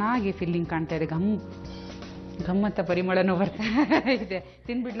ಚೆನ್ನಾಗಿ ಫಿಲ್ಲಿಂಗ್ ಕಾಣ್ತಾ ಇದೆ. ಗಮ್ಮತ್ತ ಪರಿಮಳನೂ ಬರ್ತಾ ಇದೆ.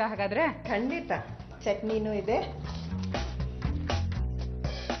 ತಿನ್ಬಿಡ್ಲಾ ಹಾಗಾದ್ರೆ? ಖಂಡಿತ. ಚಟ್ನಿನೂ ಇದೆ.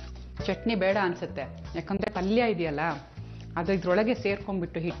 ಚಟ್ನಿ ಬೇಡ ಅನ್ಸುತ್ತೆ, ಯಾಕಂದ್ರೆ ಪಲ್ಯ ಇದೆಯಲ್ಲ ಅದು ಇದ್ರೊಳಗೆ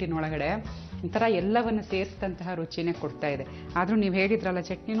ಸೇರ್ಕೊಂಡ್ಬಿಟ್ಟು ಹಿಟ್ಟಿನೊಳಗಡೆ ಒಂಥರ ಎಲ್ಲವನ್ನು ಸೇರಿಸಿದಂತಹ ರುಚಿನೇ ಕೊಡ್ತಾ ಇದೆ. ಆದ್ರೂ ನೀವು ಹೇಳಿದ್ರಲ್ಲ,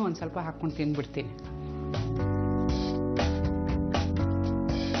 ಚಟ್ನಿನೂ ಒಂದ್ ಸ್ವಲ್ಪ ಹಾಕೊಂಡು ತಿನ್ಬಿಡ್ತೀನಿ.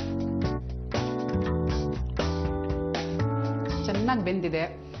 ಚೆನ್ನಾಗಿ ಬೆಂದಿದೆ.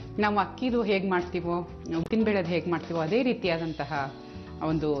 ನಾವು ಅಕ್ಕಿದು ಹೇಗೆ ಮಾಡ್ತೀವೋ, ಉದ್ದಿನ ಬೇಳೆದು ಹೇಗೆ ಮಾಡ್ತೀವೋ ಅದೇ ರೀತಿಯಾದಂತಹ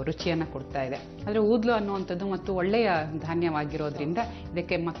ಒಂದು ರುಚಿಯನ್ನು ಕೊಡ್ತಾ ಇದೆ. ಆದರೆ ಊದ್ಲು ಅನ್ನುವಂಥದ್ದು ಮತ್ತು ಒಳ್ಳೆಯ ಧಾನ್ಯವಾಗಿರೋದ್ರಿಂದ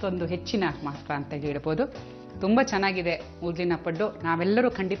ಇದಕ್ಕೆ ಮತ್ತೊಂದು ಹೆಚ್ಚಿನ ಮಹತ್ವ ಅಂತ ಹೇಳ್ಬೋದು. ತುಂಬ ಚೆನ್ನಾಗಿದೆ ಊದ್ಲಿನ ಪಡ್ಡು. ನಾವೆಲ್ಲರೂ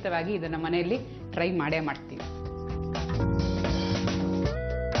ಖಂಡಿತವಾಗಿ ಇದನ್ನು ಮನೆಯಲ್ಲಿ ಟ್ರೈ ಮಾಡೇ ಮಾಡ್ತೀವಿ.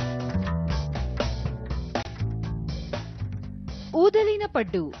 ಊದಲಿನ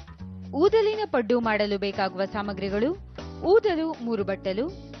ಪಡ್ಡು. ಊದಲಿನ ಪಡ್ಡು ಮಾಡಲು ಬೇಕಾಗುವ ಸಾಮಗ್ರಿಗಳು: ಊದಲು 3 ಬಟ್ಟಲು,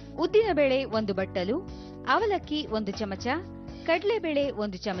 ಉದ್ದಿನಬೇಳೆ 1 ಬಟ್ಟಲು, ಅವಲಕ್ಕಿ 1 ಚಮಚ, ಕಡಲೆಬೇಳೆ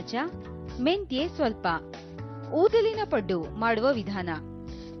 1 ಚಮಚ, ಮೆಂತ್ಯೆ ಸ್ವಲ್ಪ. ಊದಲಿನ ಪಡ್ಡು ಮಾಡುವ ವಿಧಾನ: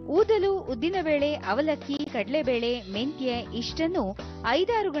 ಊದಲು, ಉದ್ದಿನಬೇಳೆ, ಅವಲಕ್ಕಿ, ಕಡಲೆಬೇಳೆ, ಮೆಂತ್ಯೆ ಇಷ್ಟನ್ನು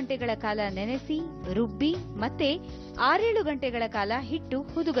 5-6 ಗಂಟೆಗಳ ಕಾಲ ನೆನೆಸಿ ರುಬ್ಬಿ ಮತ್ತೆ 6-7 ಗಂಟೆಗಳ ಕಾಲ ಹಿಟ್ಟು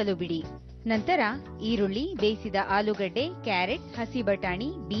ಹುದುಗಲು ಬಿಡಿ. ನಂತರ ಈರುಳ್ಳಿ, ಬೇಯಿಸಿದ ಆಲೂಗಡ್ಡೆ, ಕ್ಯಾರೆಟ್, ಹಸಿ ಬಟಾಣಿ,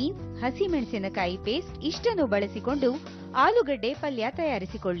 ಬೀನ್ಸ್, ಹಸಿಮೆಣಸಿನಕಾಯಿ ಪೇಸ್ಟ್ ಇಷ್ಟನ್ನು ಬಳಸಿಕೊಂಡು ಆಲೂಗಡ್ಡೆ ಪಲ್ಯ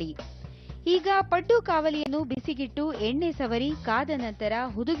ತಯಾರಿಸಿಕೊಳ್ಳಿ. ಈಗ ಪಡ್ಡು ಕಾವಲಿಯನ್ನು ಬಿಸಿಗಿಟ್ಟು ಎಣ್ಣೆ ಸವರಿ ಕಾದ ನಂತರ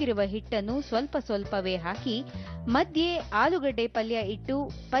ಹುದುಗಿರುವ ಹಿಟ್ಟನ್ನು ಸ್ವಲ್ಪ ಸ್ವಲ್ಪವೇ ಹಾಕಿ ಮಧ್ಯೆ ಆಲೂಗಡ್ಡೆ ಪಲ್ಯ ಇಟ್ಟು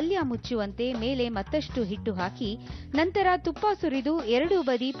ಪಲ್ಯ ಮುಚ್ಚುವಂತೆ ಮೇಲೆ ಮತ್ತಷ್ಟು ಹಿಟ್ಟು ಹಾಕಿ ನಂತರ ತುಪ್ಪ ಸುರಿದು 2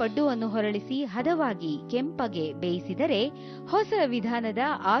 ಬದಿ ಪಡ್ಡುವನ್ನು ಹೊರಳಿಸಿ ಹದವಾಗಿ ಕೆಂಪಗೆ ಬೇಯಿಸಿದರೆ ಹೊಸ ವಿಧಾನದ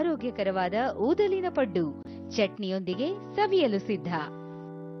ಆರೋಗ್ಯಕರವಾದ ಊದಲಿನ ಪಡ್ಡು ಚಟ್ನಿಯೊಂದಿಗೆ ಸವಿಯಲು ಸಿದ್ಧ.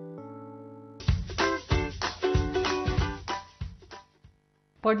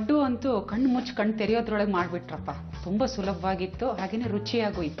 ಪಡ್ಡು ಅಂತೂ ಕಣ್ಣು ಮುಚ್ಚಿ ಕಣ್ಣು ತೆರೆಯೋದ್ರೊಳಗೆ ಮಾಡಿಬಿಟ್ರಪ್ಪ. ತುಂಬ ಸುಲಭವಾಗಿತ್ತು, ಹಾಗೆಯೇ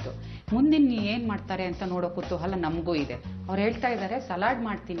ರುಚಿಯಾಗೂ ಇತ್ತು. ಮುಂದಿನ ಏನು ಮಾಡ್ತಾರೆ ಅಂತ ನೋಡೋ ಕುತೂಹಲ ನಮಗೂ ಇದೆ. ಅವ್ರು ಹೇಳ್ತಾ ಇದ್ದಾರೆ ಸಲಾಡ್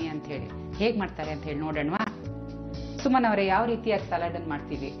ಮಾಡ್ತೀನಿ ಅಂತ ಹೇಳಿ. ಹೇಗೆ ಮಾಡ್ತಾರೆ ಅಂತ ಹೇಳಿ ನೋಡೋಣವಾ? ಸುಮನ್ ಅವರೇ, ಯಾವ ರೀತಿಯಾಗಿ ಸಲಾಡನ್ನು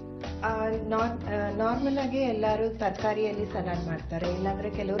ಮಾಡ್ತೀವಿ? ನಾರ್ಮಲ್ ಆಗಿ ಎಲ್ಲರೂ ತರಕಾರಿಯಲ್ಲಿ ಸಲಾಡ್ ಮಾಡ್ತಾರೆ, ಇಲ್ಲಾಂದ್ರೆ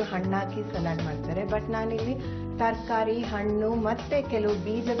ಕೆಲವರು ಹಣ್ಣಾಕಿ ಸಲಾಡ್ ಮಾಡ್ತಾರೆ. ಬಟ್ ನಾನಿಲ್ಲಿ ತರಕಾರಿ, ಹಣ್ಣು ಮತ್ತೆ ಕೆಲವು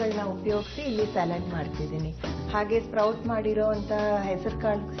ಬೀಜಗಳನ್ನ ಉಪಯೋಗಿಸಿ ಇಲ್ಲಿ ಸಲಾಡ್ ಮಾಡ್ತಿದ್ದೀನಿ. ಹಾಗೆ ಸ್ಪ್ರೌಟ್ ಮಾಡಿರೋ ಅಂತ ಹೆಸರು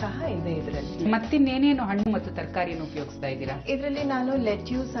ಕಾಳು ಸಹ ಇದೆ ಇದರಲ್ಲಿ. ಮತ್ತಿನ್ನೇನೇನು ಹಣ್ಣು ಮತ್ತು ತರಕಾರಿಯನ್ನು ಉಪಯೋಗಿಸ್ತಾ ಇದ್ದೀರಾ? ಇದರಲ್ಲಿ ನಾನು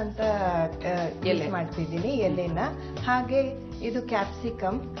ಲೆಟ್ಯೂಸ್ ಅಂತ ಮಾಡ್ತಿದ್ದೀನಿ, ಎಲೆನ. ಹಾಗೆ ಇದು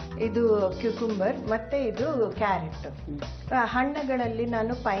ಕ್ಯಾಪ್ಸಿಕಮ್, ಇದು ಕ್ಯುಕುಂಬರ್, ಮತ್ತೆ ಇದು ಕ್ಯಾರೆಟ್. ಹಣ್ಣುಗಳಲ್ಲಿ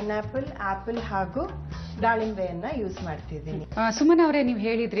ನಾನು ಪೈನಾಪಲ್, ಆಪಲ್ ಹಾಗೂ ದಾಳಿಂಬೆಯನ್ನ ಯೂಸ್ ಮಾಡ್ತಿದ್ದೀನಿ. ಸುಮನ್ ಅವರೇ, ನೀವು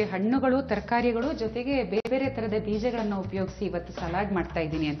ಹೇಳಿದ್ರಿ ಹಣ್ಣುಗಳು, ತರಕಾರಿಗಳು ಜೊತೆಗೆ ಬೇರೆ ಬೇರೆ ತರದ ಬೀಜಗಳನ್ನ ಉಪಯೋಗಿಸಿ ಇವತ್ತು ಸಲಾಡ್ ಮಾಡ್ತಾ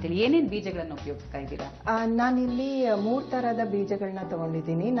ಇದ್ದೀನಿ ಅಂತೇಳಿ. ಏನೇನು ಬೀಜಗಳನ್ನ ಉಪಯೋಗಿಸ್ತಾ ಇದ್ದೀರಾ? ನಾನಿಲ್ಲಿ 3 ತರದ ಬೀಜಗಳನ್ನ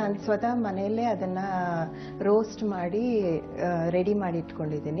ತಗೊಂಡಿದ್ದೀನಿ. ನಾನು ಸ್ವತಃ ಮನೆಯಲ್ಲೇ ಅದನ್ನ ರೋಸ್ಟ್ ಮಾಡಿ ರೆಡಿ ಮಾಡಿ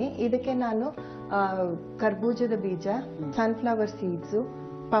ಇಟ್ಕೊಂಡಿದ್ದೀನಿ. ಇದಕ್ಕೆ ನಾನು ಕರ್ಬೂಜದ ಬೀಜ, ಸನ್ಫ್ಲವರ್ ಸೀಡ್ಸು,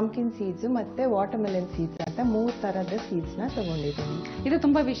 ಪಂಪ್ಕಿನ್ ಸೀಡ್ಸ್ ಮತ್ತೆ ವಾಟರ್ಮೆಲನ್ ಸೀಡ್ಸ್ ಅಂತ 3 ತರದ ಸೀಡ್ಸ್ ನ ತಗೊಂಡಿದ್ದೀನಿ. ಇದು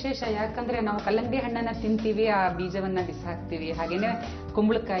ತುಂಬಾ ವಿಶೇಷ, ಯಾಕಂದ್ರೆ ನಾವು ಕಲ್ಲಂಗಡಿ ಹಣ್ಣನ್ನ ತಿಂತೀವಿ, ಆ ಬೀಜವನ್ನ ಬಿಸಾಕ್ತಿವಿ. ಹಾಗೇನೆ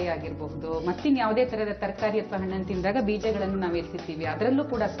ಕುಂಬಳಕಾಯಿ ಆಗಿರಬಹುದು, ಮತ್ತಿನ್ ಯಾವುದೇ ತರದ ತರಕಾರಿ ಅಥವಾ ಹಣ್ಣನ್ನು ತಿಂದಾಗ ಬೀಜಗಳನ್ನು ನಾವು ಎಸಿತೀವಿ. ಅದರಲ್ಲೂ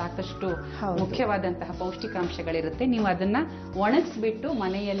ಕೂಡ ಸಾಕಷ್ಟು ಮುಖ್ಯವಾದಂತಹ ಪೌಷ್ಟಿಕಾಂಶಗಳಿರುತ್ತೆ. ನೀವು ಅದನ್ನ ಒಣಗಿಸ್ಬಿಟ್ಟು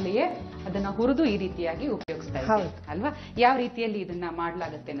ಮನೆಯಲ್ಲಿಯೇ ಅದನ್ನ ಹುರಿದು ಈ ರೀತಿಯಾಗಿ ಉಪಯೋಗಿಸ್ತಾ ಇದ್ದೀವಿ ಅಲ್ವಾ? ಯಾವ ರೀತಿಯಲ್ಲಿ ಇದನ್ನ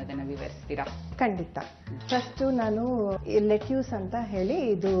ಮಾಡಲಾಗುತ್ತೆ ಅನ್ನೋದನ್ನ ವಿವರಿಸ್ತೀರಾ? ಖಂಡಿತ. ಫಸ್ಟ್ ನಾನು ಲೆಟ್ಯೂಸ್ ಅಂತ ಹೇಳಿ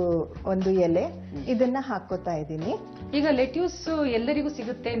ಇದು ಒಂದು ಎಲೆ, ಇದನ್ನ ಹಾಕೋತಾ ಇದ್ದೀನಿ. ಈಗ ಲೆಟ್ಯೂಸ್ ಎಲ್ಲರಿಗೂ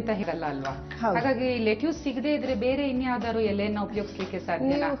ಸಿಗುತ್ತೆ ಅಂತ ಹೇಳಲ್ಲ ಅಲ್ವಾ? ಹಾಗಾಗಿ ಲೆಟ್ಯೂಸ್ ಸಿಗದೆ ಇದ್ರೆ ಬೇರೆ ಇನ್ಯಾವ್ದಾದ್ರು ಎಲೆಯನ್ನ ಉಪಯೋಗಿಸ್ಲಿಕ್ಕೆ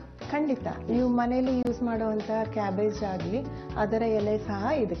ಸಾಧ್ಯ? ಖಂಡಿತ. ನೀವು ಮನೆಯಲ್ಲಿ ಯೂಸ್ ಮಾಡುವಂತ ಕ್ಯಾಬೇಜ್ ಆಗ್ಲಿ ಅದರ ಎಲೆ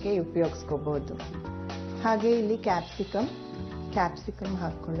ಸಹ ಇದಕ್ಕೆ ಉಪಯೋಗಿಸ್ಕೋಬಹುದು. ಹಾಗೆ ಇಲ್ಲಿ ಕ್ಯಾಪ್ಸಿಕಮ್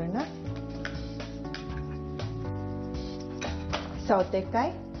ಹಾಕೊಳ್ಳೋಣ.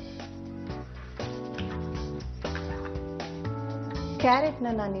 ಸೌತೆಕಾಯಿ, ಕ್ಯಾರೆಟ್ನ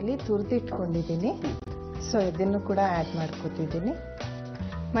ನಾನಿಲ್ಲಿ ತುರಿದಿಟ್ಕೊಂಡಿದ್ದೀನಿ. ಸೊ ಇದನ್ನು ಕೂಡ ಆಡ್ ಮಾಡ್ಕೊತಿದ್ದೀನಿ.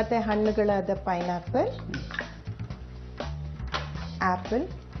 ಮತ್ತೆ ಹಣ್ಣುಗಳಾದ ಪೈನಾಪಲ್, ಆಪಲ್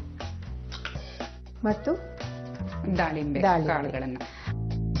ಮತ್ತು ದಾಳಿಂಬೆ ಕಾಳುಗಳನ್ನ,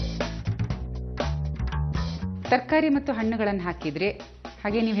 ತರಕಾರಿ ಮತ್ತು ಹಣ್ಣುಗಳನ್ನು ಹಾಕಿದ್ರಿ.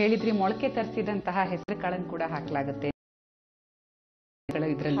 ಹಾಗೆ ನೀವು ಹೇಳಿದ್ರಿ ಮೊಳಕೆ ತರಿಸಿದಂತಹ ಹೆಸರು ಕಾಳನ್ನು ಕೂಡ ಹಾಕಲಾಗುತ್ತೆ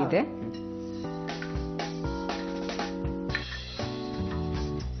ಇದರಲ್ಲಿದೆ.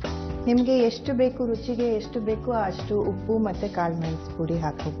 ನಿಮ್ಗೆ ಎಷ್ಟು ಬೇಕು, ರುಚಿಗೆ ಎಷ್ಟು ಬೇಕು ಅಷ್ಟು ಉಪ್ಪು ಮತ್ತೆ ಕಾಳುಮೆಣಸು ಪುಡಿ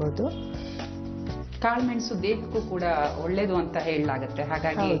ಹಾಕೋಬಹುದು. ಕಾಳುಮೆಣಸು ದೇಹಕ್ಕೂ ಕೂಡ ಒಳ್ಳೇದು ಅಂತ ಹೇಳಲಾಗುತ್ತೆ.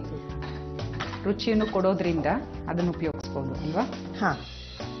 ಹಾಗಾಗಿ ರುಚಿಯನ್ನು ಕೊಡೋದ್ರಿಂದ ಅದನ್ನು ಉಪಯೋಗಿಸಬಹುದು ಅಲ್ವಾ? ಹಾ,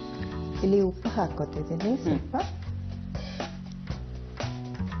 ಇಲ್ಲಿ ಉಪ್ಪು ಹಾಕೋತಿದ್ದೀನಿ ಸ್ವಲ್ಪ.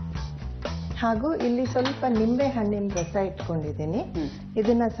 ಹಾಗೂ ಇಲ್ಲಿ ಸ್ವಲ್ಪ ನಿಂಬೆ ಹಣ್ಣಿನ ರಸ ಇಟ್ಕೊಂಡಿದ್ದೀನಿ,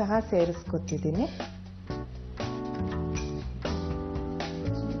 ಇದನ್ನ ಸಹ ಸೇರಿಸ್ಕೊತಿದ್ದೀನಿ.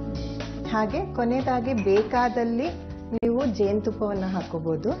 ಹಾಗೆ ಕೊನೆಯದಾಗಿ ಬೇಕಾದಲ್ಲಿ ನೀವು ಜೇನುತುಪ್ಪವನ್ನು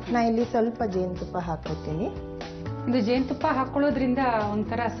ಹಾಕೋಬಹುದು. ನಾ ಇಲ್ಲಿ ಸ್ವಲ್ಪ ಜೇನುತುಪ್ಪ ಹಾಕೋತೀನಿ. ಇದು ಜೇನುತುಪ್ಪ ಹಾಕೊಳ್ಳೋದ್ರಿಂದ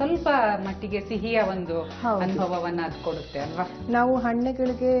ಒಂಥರ ಸ್ವಲ್ಪ ಮಟ್ಟಿಗೆ ಸಿಹಿಯ ಒಂದು ಅನುಭವವನ್ನ ಅದು ಕೊಡುತ್ತೆ ಅಲ್ವಾ? ನಾವು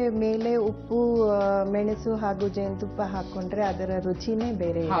ಹಣ್ಣುಗಳಿಗೆ ಮೇಲೆ ಉಪ್ಪು, ಮೆಣಸು ಹಾಗೂ ಜೇನುತುಪ್ಪ ಹಾಕೊಂಡ್ರೆ ಅದರ ರುಚಿನೇ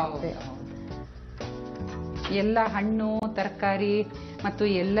ಬೇರೆ ಇರುತ್ತೆ. ಎಲ್ಲ ಹಣ್ಣು ತರಕಾರಿ ಮತ್ತು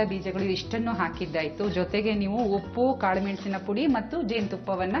ಎಲ್ಲ ಬೀಜಗಳು ಇಷ್ಟನ್ನು ಹಾಕಿದ್ದಾಯ್ತು. ಜೊತೆಗೆ ನೀವು ಉಪ್ಪು, ಕಾಳುಮೆಣಸಿನ ಪುಡಿ ಮತ್ತು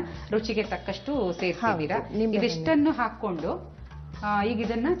ಜೇನುತುಪ್ಪವನ್ನ ರುಚಿಗೆ ತಕ್ಕಷ್ಟು ಸೇರಿಸಿದ್ದೀರಾ. ಇದಿಷ್ಟನ್ನು ಹಾಕೊಂಡು ಈಗ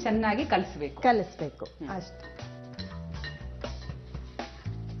ಇದನ್ನ ಚೆನ್ನಾಗಿ ಕಲಿಸ್ಬೇಕು ಅಷ್ಟೇ.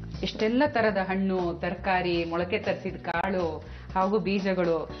 ಇಷ್ಟೆಲ್ಲ ತರದ ಹಣ್ಣು ತರಕಾರಿ, ಮೊಳಕೆ ತರಿಸಿದ ಕಾಳು ಹಾಗೂ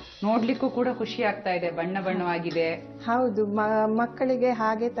ಬೀಜಗಳು ನೋಡ್ಲಿಕ್ಕೂ ಕೂಡ ಖುಷಿ ಆಗ್ತಾ ಇದೆ, ಬಣ್ಣ ಬಣ್ಣವಾಗಿದೆ. ಹೌದು, ಮಕ್ಕಳಿಗೆ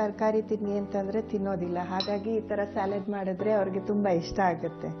ಹಾಗೆ ತರಕಾರಿ ತಿನ್ನಿ ಅಂತಂದ್ರೆ ತಿನ್ನೋದಿಲ್ಲ. ಹಾಗಾಗಿ ಈ ತರ ಸ್ಯಾಲೆಡ್ ಮಾಡಿದ್ರೆ ಅವ್ರಿಗೆ ತುಂಬಾ ಇಷ್ಟ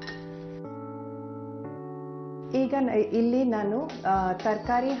ಆಗುತ್ತೆ. ಈಗ ಇಲ್ಲಿ ನಾನು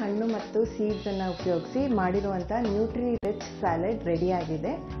ತರಕಾರಿ, ಹಣ್ಣು ಮತ್ತು ಸೀಡ್ಸ್ ಅನ್ನ ಉಪಯೋಗಿಸಿ ಮಾಡಿರುವಂತ ನ್ಯೂಟ್ರಿ ರಿಚ್ ಸ್ಯಾಲೆಡ್ ರೆಡಿ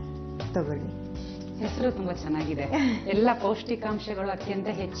ಆಗಿದೆ. ತಗೊಳ್ಳಿ. ಹೆಸರು ತುಂಬಾ ಚೆನ್ನಾಗಿದೆ. ಎಲ್ಲ ಪೌಷ್ಟಿಕಾಂಶಗಳು ಅತ್ಯಂತ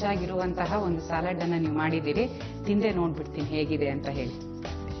ಹೆಚ್ಚಾಗಿರುವಂತಹ ಒಂದು ಸಲಾಡ್ ಅನ್ನ ನೀವು ಮಾಡಿದ್ದೀರಿ. ತಿಂದೆ ನೋಡ್ಬಿಡ್ತೀನಿ ಹೇಗಿದೆ ಅಂತ ಹೇಳಿ.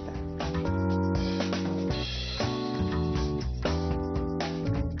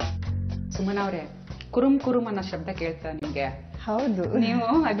 ಸುಮನ್ ಅವರೇ, ಕುರುಮ್ ಕುರುಮ್ ಅನ್ನೋ ಶಬ್ದ ಕೇಳ್ತಾ ನಿಮ್ಗೆ? ಹೌದು. ನೀವು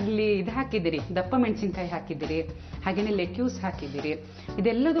ಅದ್ರಲ್ಲಿ ಇದು ಹಾಕಿದ್ದೀರಿ, ದಪ್ಪ ಮೆಣಸಿನಕಾಯಿ ಹಾಕಿದ್ದೀರಿ, ಹಾಗೇನೆ ಲೆಟ್ಯೂಸ್ ಹಾಕಿದ್ದೀರಿ.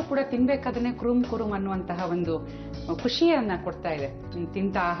 ಇದೆಲ್ಲದೂ ಕೂಡ ತಿನ್ಬೇಕಾದ್ರೆ ಕುರುಮ್ ಕುರುಮ್ ಅನ್ನುವಂತಹ ಒಂದು ಖುಷಿಯನ್ನ ಕೊಡ್ತಾ ಇದೆ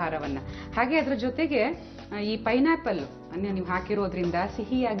ತಿಂತ ಆಹಾರವನ್ನ. ಹಾಗೆ ಅದ್ರ ಜೊತೆಗೆ ಈ ಪೈನಾಪಲ್ ಅನ್ನ ನೀವು ಹಾಕಿರೋದ್ರಿಂದ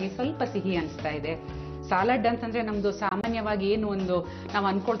ಸಿಹಿಯಾಗಿ, ಸ್ವಲ್ಪ ಸಿಹಿ ಅನಿಸ್ತಾ ಇದೆ. ಸಾಲಡ್ ಅಂತಂದ್ರೆ ನಮ್ದು ಸಾಮಾನ್ಯವಾಗಿ ಏನು ಒಂದು ನಾವು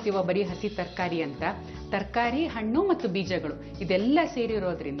ಅನ್ಕೊಳ್ತೀವೋ ಬರೀ ಹಸಿ ತರಕಾರಿ ಅಂತ. ತರಕಾರಿ, ಹಣ್ಣು ಮತ್ತು ಬೀಜಗಳು ಇದೆಲ್ಲ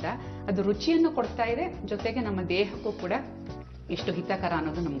ಸೇರಿರೋದ್ರಿಂದ ಅದು ರುಚಿಯನ್ನು ಕೊಡ್ತಾ ಇದೆ. ಜೊತೆಗೆ ನಮ್ಮ ದೇಹಕ್ಕೂ ಕೂಡ ಎಷ್ಟು ಹಿತಕರ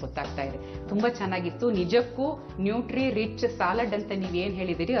ಅನ್ನೋದು ನಮ್ಗೆ ಗೊತ್ತಾಗ್ತಾ ಇದೆ. ತುಂಬಾ ಚೆನ್ನಾಗಿತ್ತು. ನಿಜಕ್ಕೂ ನ್ಯೂಟ್ರಿ ರಿಚ್ ಸಾಲಡ್ ಅಂತ ನೀವೇನ್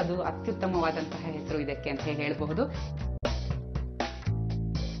ಹೇಳಿದಿರಿ ಅದು ಅತ್ಯುತ್ತಮವಾದಂತಹ ಹೆಸರು ಇದಕ್ಕೆ ಅಂತ ಹೇಳಬಹುದು.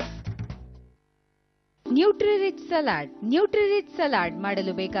 ನ್ಯೂಟ್ರಿರಿಚ್ ಸಲಾಡ್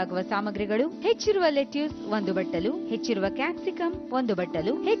ಮಾಡಲು ಬೇಕಾಗುವ ಸಾಮಗ್ರಿಗಳು: ಹೆಚ್ಚಿರುವ ಲೆಟ್ಯೂಸ್ 1 ಬಟ್ಟಲು, ಹೆಚ್ಚಿರುವ ಕ್ಯಾಪ್ಸಿಕಮ್ 1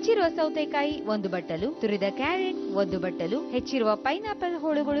 ಬಟ್ಟಲು, ಹೆಚ್ಚಿರುವ ಸೌತೆಕಾಯಿ 1 ಬಟ್ಟಲು, ತುರಿದ ಕ್ಯಾರೆಟ್ 1 ಬಟ್ಟಲು, ಹೆಚ್ಚಿರುವ ಪೈನಾಪಲ್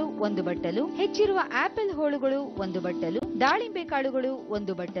ಹೋಳುಗಳು 1 ಬಟ್ಟಲು, ಹೆಚ್ಚಿರುವ ಆಪಲ್ ಹೋಳುಗಳು 1 ಬಟ್ಟಲು, ದಾಳಿಂಬೆ ಕಾಳುಗಳು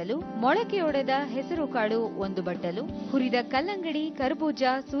 1 ಬಟ್ಟಲು, ಮೊಳಕೆಯೊಡೆದ ಹೆಸರು ಕಾಳು 1 ಬಟ್ಟಲು, ಹುರಿದ ಕಲ್ಲಂಗಡಿ, ಕರ್ಬೂಜ,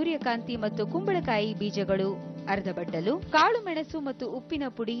 ಸೂರ್ಯಕಾಂತಿ ಮತ್ತು ಕುಂಬಳಕಾಯಿ ಬೀಜಗಳು 1/2 ಬಟ್ಟಲು, ಕಾಳು ಮೆಣಸು ಮತ್ತು ಉಪ್ಪಿನ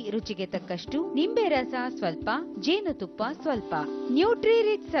ಪುಡಿ ರುಚಿಗೆ ತಕ್ಕಷ್ಟು, ನಿಂಬೆ ರಸ ಸ್ವಲ್ಪ, ಜೇನುತುಪ್ಪ ಸ್ವಲ್ಪ. ನ್ಯೂಟ್ರಿ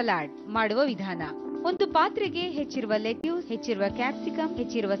ರಿಚ್ ಸಲಾಡ್ ಮಾಡುವ ವಿಧಾನ: ಒಂದು ಪಾತ್ರೆಗೆ ಹೆಚ್ಚಿರುವ ಲೆಟ್ಯೂಸ್, ಹೆಚ್ಚಿರುವ ಕ್ಯಾಪ್ಸಿಕಮ್,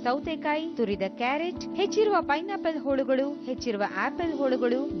 ಹೆಚ್ಚಿರುವ ಸೌತೆಕಾಯಿ, ತುರಿದ ಕ್ಯಾರೆಟ್, ಹೆಚ್ಚಿರುವ ಪೈನಾಪಲ್ ಹೋಳುಗಳು, ಹೆಚ್ಚಿರುವ ಆಪಲ್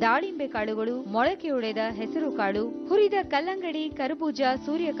ಹೋಳುಗಳು, ದಾಳಿಂಬೆ ಕಾಳುಗಳು, ಮೊಳಕೆಯೊಡೆದ ಹೆಸರು ಕಾಳು, ಹುರಿದ ಕಲ್ಲಂಗಡಿ, ಕರ್ಬೂಜ,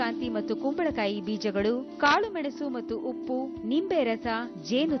 ಸೂರ್ಯಕಾಂತಿ ಮತ್ತು ಕುಂಬಳಕಾಯಿ ಬೀಜಗಳು, ಕಾಳು ಮೆಣಸು ಮತ್ತು ಉಪ್ಪು, ನಿಂಬೆ ರಸ,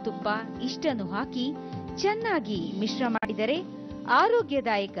 ಜೇನುತುಪ್ಪ ಇಷ್ಟನ್ನು ಹಾಕಿ ಚೆನ್ನಾಗಿ ಮಿಶ್ರ ಮಾಡಿದರೆ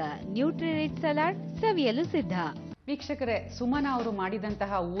ಆರೋಗ್ಯದಾಯಕ ನ್ಯೂಟ್ರಿರಿಚ್ ಸಲಾಡ್ ಸವಿಯಲು ಸಿದ್ಧ. ವೀಕ್ಷಕರೇ, ಸುಮನ ಅವರು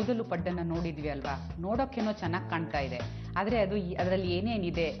ಮಾಡಿದಂತಹ ಊದಲು ಪಡ್ಡನ್ನ ನೋಡಿದ್ವಿ ಅಲ್ವಾ? ನೋಡೋಕ್ಕೇನೋ ಚೆನ್ನಾಗಿ ಕಾಣ್ತಾ ಇದೆ, ಆದ್ರೆ ಅದರಲ್ಲಿ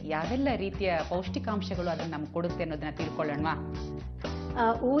ಏನೇನಿದೆ, ಯಾವೆಲ್ಲ ರೀತಿಯ ಪೌಷ್ಟಿಕಾಂಶಗಳು ಅದನ್ನ ನಮ್ಗೆ ಕೊಡುತ್ತೆ ಅನ್ನೋದನ್ನ ತಿಳ್ಕೊಳ್ಳೋಣವಾ?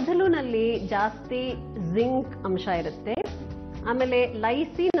 ಊದಲುನಲ್ಲಿ ಜಾಸ್ತಿ ಜಿಂಕ್ ಅಂಶ ಇರುತ್ತೆ. ಆಮೇಲೆ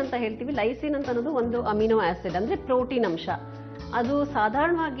ಲೈಸಿನ್ ಅಂತ ಹೇಳ್ತೀವಿ. ಲೈಸಿನ್ ಅಂತ ಅನ್ನೋದು ಒಂದು ಅಮಿನೋ ಆಸಿಡ್, ಅಂದ್ರೆ ಪ್ರೋಟೀನ್ ಅಂಶ. ಅದು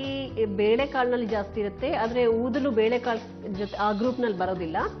ಸಾಧಾರಣವಾಗಿ ಬೇಳೆಕಾಳಿನಲ್ಲಿ ಜಾಸ್ತಿ ಇರುತ್ತೆ, ಆದ್ರೆ ಊದಲು ಬೇಳೆಕಾಳು ಜೊತೆ ಆ ಗ್ರೂಪ್ನಲ್ಲಿ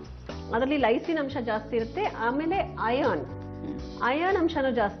ಬರೋದಿಲ್ಲ. ಅದರಲ್ಲಿ ಲೈಸಿನ್ ಅಂಶ ಜಾಸ್ತಿ ಇರುತ್ತೆ. ಆಮೇಲೆ ಅಯಾನ್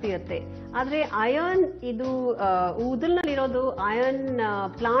ಅಂಶನೂ ಜಾಸ್ತಿ ಇರುತ್ತೆ. ಆದ್ರೆ ಅಯಾನ್ ಇದು ಊದಲ್ನಲ್ಲಿರೋದು ಅಯಾನ್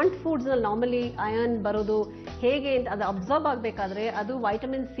ಪ್ಲಾಂಟ್ ಫುಡ್ಸ್ ನಲ್ಲಿ ನಾರ್ಮಲಿ ಅಯಾನ್ ಬರೋದು ಹೇಗೆ ಅಂತ ಅದು ಅಬ್ಸಾರ್ಬ್ ಆಗ್ಬೇಕಾದ್ರೆ ಅದು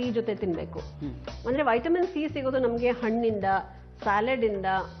ವೈಟಮಿನ್ ಸಿ ಜೊತೆ ತಿನ್ಬೇಕು. ಅಂದ್ರೆ ವೈಟಮಿನ್ ಸಿ ಸಿಗೋದು ನಮ್ಗೆ ಹಣ್ಣಿಂದ, ಸ್ಯಾಲೆಡ್ ಇಂದ,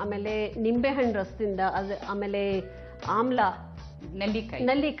 ಆಮೇಲೆ ನಿಂಬೆ ಹಣ್ಣು ರಸದಿಂದ, ಆಮೇಲೆ ಆಮ್ಲ,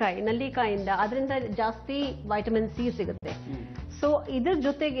 ನಲ್ಲಿಕಾಯಿಂದ, ಅದರಿಂದ ಜಾಸ್ತಿ ವೈಟಮಿನ್ ಸಿ ಸಿಗುತ್ತೆ. ಸೊ ಇದ್ರ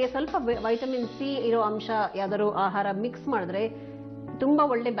ಜೊತೆಗೆ ಸ್ವಲ್ಪ ವೈಟಮಿನ್ ಸಿ ಇರೋ ಅಂಶ ಯಾವ್ದಾದ್ರು ಆಹಾರ ಮಿಕ್ಸ್ ಮಾಡಿದ್ರೆ ತುಂಬಾ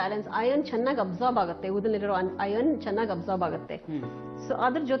ಒಳ್ಳೆ ಬ್ಯಾಲೆನ್ಸ್. ಅಯನ್ ಚೆನ್ನಾಗಿ ಅಬ್ಸಾರ್ಬ್ ಆಗುತ್ತೆ, ಊದಲಿರೋ ಅಯನ್ ಚೆನ್ನಾಗಿ ಅಬ್ಸಾರ್ಬ್ ಆಗುತ್ತೆ. ಸೊ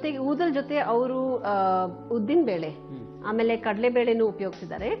ಅದ್ರ ಜೊತೆಗೆ ಊದಲ್ ಜೊತೆ ಅವರು ಉದ್ದಿನ ಬೇಳೆ ಆಮೇಲೆ ಕಡಲೆಬೇಳೆನೂ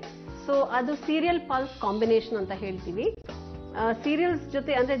ಉಪಯೋಗಿಸಿದ್ದಾರೆ. ಸೊ ಅದು ಸೀರಿಯಲ್ ಪಲ್ಸ್ ಕಾಂಬಿನೇಷನ್ ಅಂತ ಹೇಳ್ತೀವಿ. ಸೀರಿಯಲ್ಸ್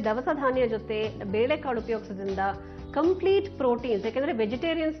ಜೊತೆ ಅಂದ್ರೆ ದವಸ ಧಾನ್ಯ ಜೊತೆ ಬೇಳೆಕಾಳು ಉಪಯೋಗಿಸೋದ್ರಿಂದ ಕಂಪ್ಲೀಟ್ ಪ್ರೋಟೀನ್ಸ್. ಯಾಕಂದ್ರೆ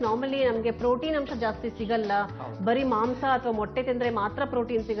ವೆಜಿಟೇರಿಯನ್ಸ್ ನಾರ್ಮಲಿ ನಮ್ಗೆ ಪ್ರೋಟೀನ್ ಅಂಶ ಜಾಸ್ತಿ ಸಿಗಲ್ಲ, ಬರೀ ಮಾಂಸ ಅಥವಾ ಮೊಟ್ಟೆ ತಿಂದ್ರೆ ಮಾತ್ರ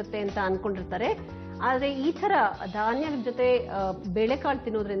ಪ್ರೋಟೀನ್ ಸಿಗುತ್ತೆ ಅಂತ ಅನ್ಕೊಂಡಿರ್ತಾರೆ. ಆದ್ರೆ ಈ ತರ ಧಾನ್ಯದ ಜೊತೆ ಬೇಳೆಕಾಳು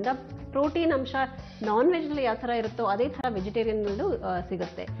ತಿನ್ನೋದ್ರಿಂದ ಪ್ರೋಟೀನ್ ಅಂಶ ನಾನ್ ವೆಜ್ ನಲ್ಲಿ ಯಾವ ತರ ಇರುತ್ತೋ ಅದೇ ತರ ವೆಜಿಟೇರಿಯನ್ ನಲ್ಲೂ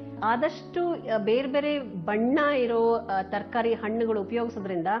ಸಿಗುತ್ತೆ. ಆದಷ್ಟು ಬೇರೆ ಬೇರೆ ಬಣ್ಣ ಇರೋ ತರಕಾರಿ, ಹಣ್ಣುಗಳು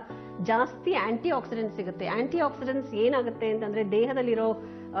ಉಪಯೋಗಿಸೋದ್ರಿಂದ ಜಾಸ್ತಿ ಆಂಟಿ ಆಕ್ಸಿಡೆಂಟ್ಸ್ ಸಿಗುತ್ತೆ. ಆಂಟಿ ಆಕ್ಸಿಡೆಂಟ್ಸ್ ಏನಾಗುತ್ತೆ ಅಂತಂದ್ರೆ ದೇಹದಲ್ಲಿರೋ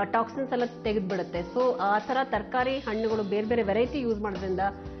ಟಾಕ್ಸಿನ್ಸ್ ಎಲ್ಲ ತೆಗೆದ್ಬಿಡುತ್ತೆ. ಸೊ ಆ ತರ ತರಕಾರಿ, ಹಣ್ಣುಗಳು ಬೇರೆ ಬೇರೆ ವೆರೈಟಿ ಯೂಸ್ ಮಾಡೋದ್ರಿಂದ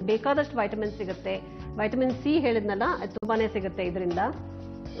ಬೇಕಾದಷ್ಟು ವೈಟಮಿನ್ ಸಿಗುತ್ತೆ. ವೈಟಮಿನ್ ಸಿ ಹೇಳಿದ್ನಲ್ಲ, ತುಂಬಾನೇ ಸಿಗುತ್ತೆ ಇದರಿಂದ.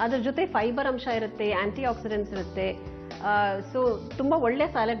 ಅದ್ರ ಜೊತೆ ಫೈಬರ್ ಅಂಶ ಇರುತ್ತೆ, ಆಂಟಿ ಆಕ್ಸಿಡೆಂಟ್ಸ್ ಇರುತ್ತೆ. ಸೊ ತುಂಬಾ ಒಳ್ಳೆ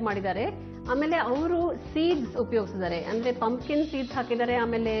ಸ್ಯಾಲೆಡ್ ಮಾಡಿದ್ದಾರೆ. ಆಮೇಲೆ ಅವರು ಸೀಡ್ಸ್ ಉಪಯೋಗಿಸಿದ್ದಾರೆ, ಅಂದ್ರೆ ಪಂಪ್ಕಿನ್ ಸೀಡ್ಸ್ ಹಾಕಿದ್ದಾರೆ,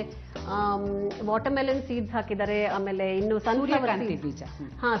 ಆಮೇಲೆ ವಾಟರ್ಮೆಲನ್ ಸೀಡ್ಸ್ ಹಾಕಿದ್ದಾರೆ, ಆಮೇಲೆ ಇನ್ನು ಸೂರ್ಯಕಾಂತಿ ಬೀಜ.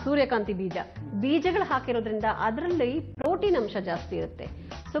 ಸೂರ್ಯಕಾಂತಿ ಬೀಜಗಳು ಹಾಕಿರೋದ್ರಿಂದ ಅದರಲ್ಲಿ ಪ್ರೋಟೀನ್ ಅಂಶ ಜಾಸ್ತಿ ಇರುತ್ತೆ.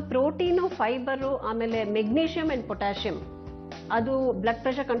 ಸೊ ಪ್ರೋಟೀನು, ಫೈಬರು, ಆಮೇಲೆ ಮೆಗ್ನೀಷಿಯಂ ಅಂಡ್ ಪೊಟ್ಯಾಷಿಯಂ, ಅದು ಬ್ಲಡ್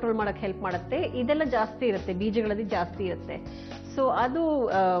ಪ್ರೆಷರ್ ಕಂಟ್ರೋಲ್ ಮಾಡಕ್ಕೆ ಹೆಲ್ಪ್ ಮಾಡುತ್ತೆ. ಇದೆಲ್ಲ ಜಾಸ್ತಿ ಇರುತ್ತೆ, ಬೀಜಗಳಲ್ಲಿ ಜಾಸ್ತಿ ಇರುತ್ತೆ. ಸೊ ಅದು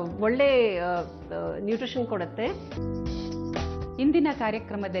ಒಳ್ಳೆ ನ್ಯೂಟ್ರಿಷನ್ ಕೊಡುತ್ತೆ. ಇಂದಿನ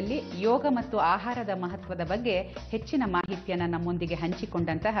ಕಾರ್ಯಕ್ರಮದಲ್ಲಿ ಯೋಗ ಮತ್ತು ಆಹಾರದ ಮಹತ್ವದ ಬಗ್ಗೆ ಹೆಚ್ಚಿನ ಮಾಹಿತಿಯನ್ನು ನಮ್ಮೊಂದಿಗೆ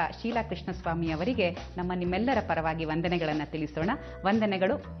ಹಂಚಿಕೊಂಡಂತಹ ಶೀಲಾ ಕೃಷ್ಣಸ್ವಾಮಿ ಅವರಿಗೆ ನಿಮ್ಮೆಲ್ಲರ ಪರವಾಗಿ ವಂದನೆಗಳನ್ನು ತಿಳಿಸೋಣ.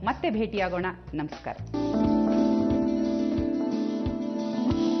 ವಂದನೆಗಳು. ಮತ್ತೆ ಭೇಟಿಯಾಗೋಣ. ನಮಸ್ಕಾರ.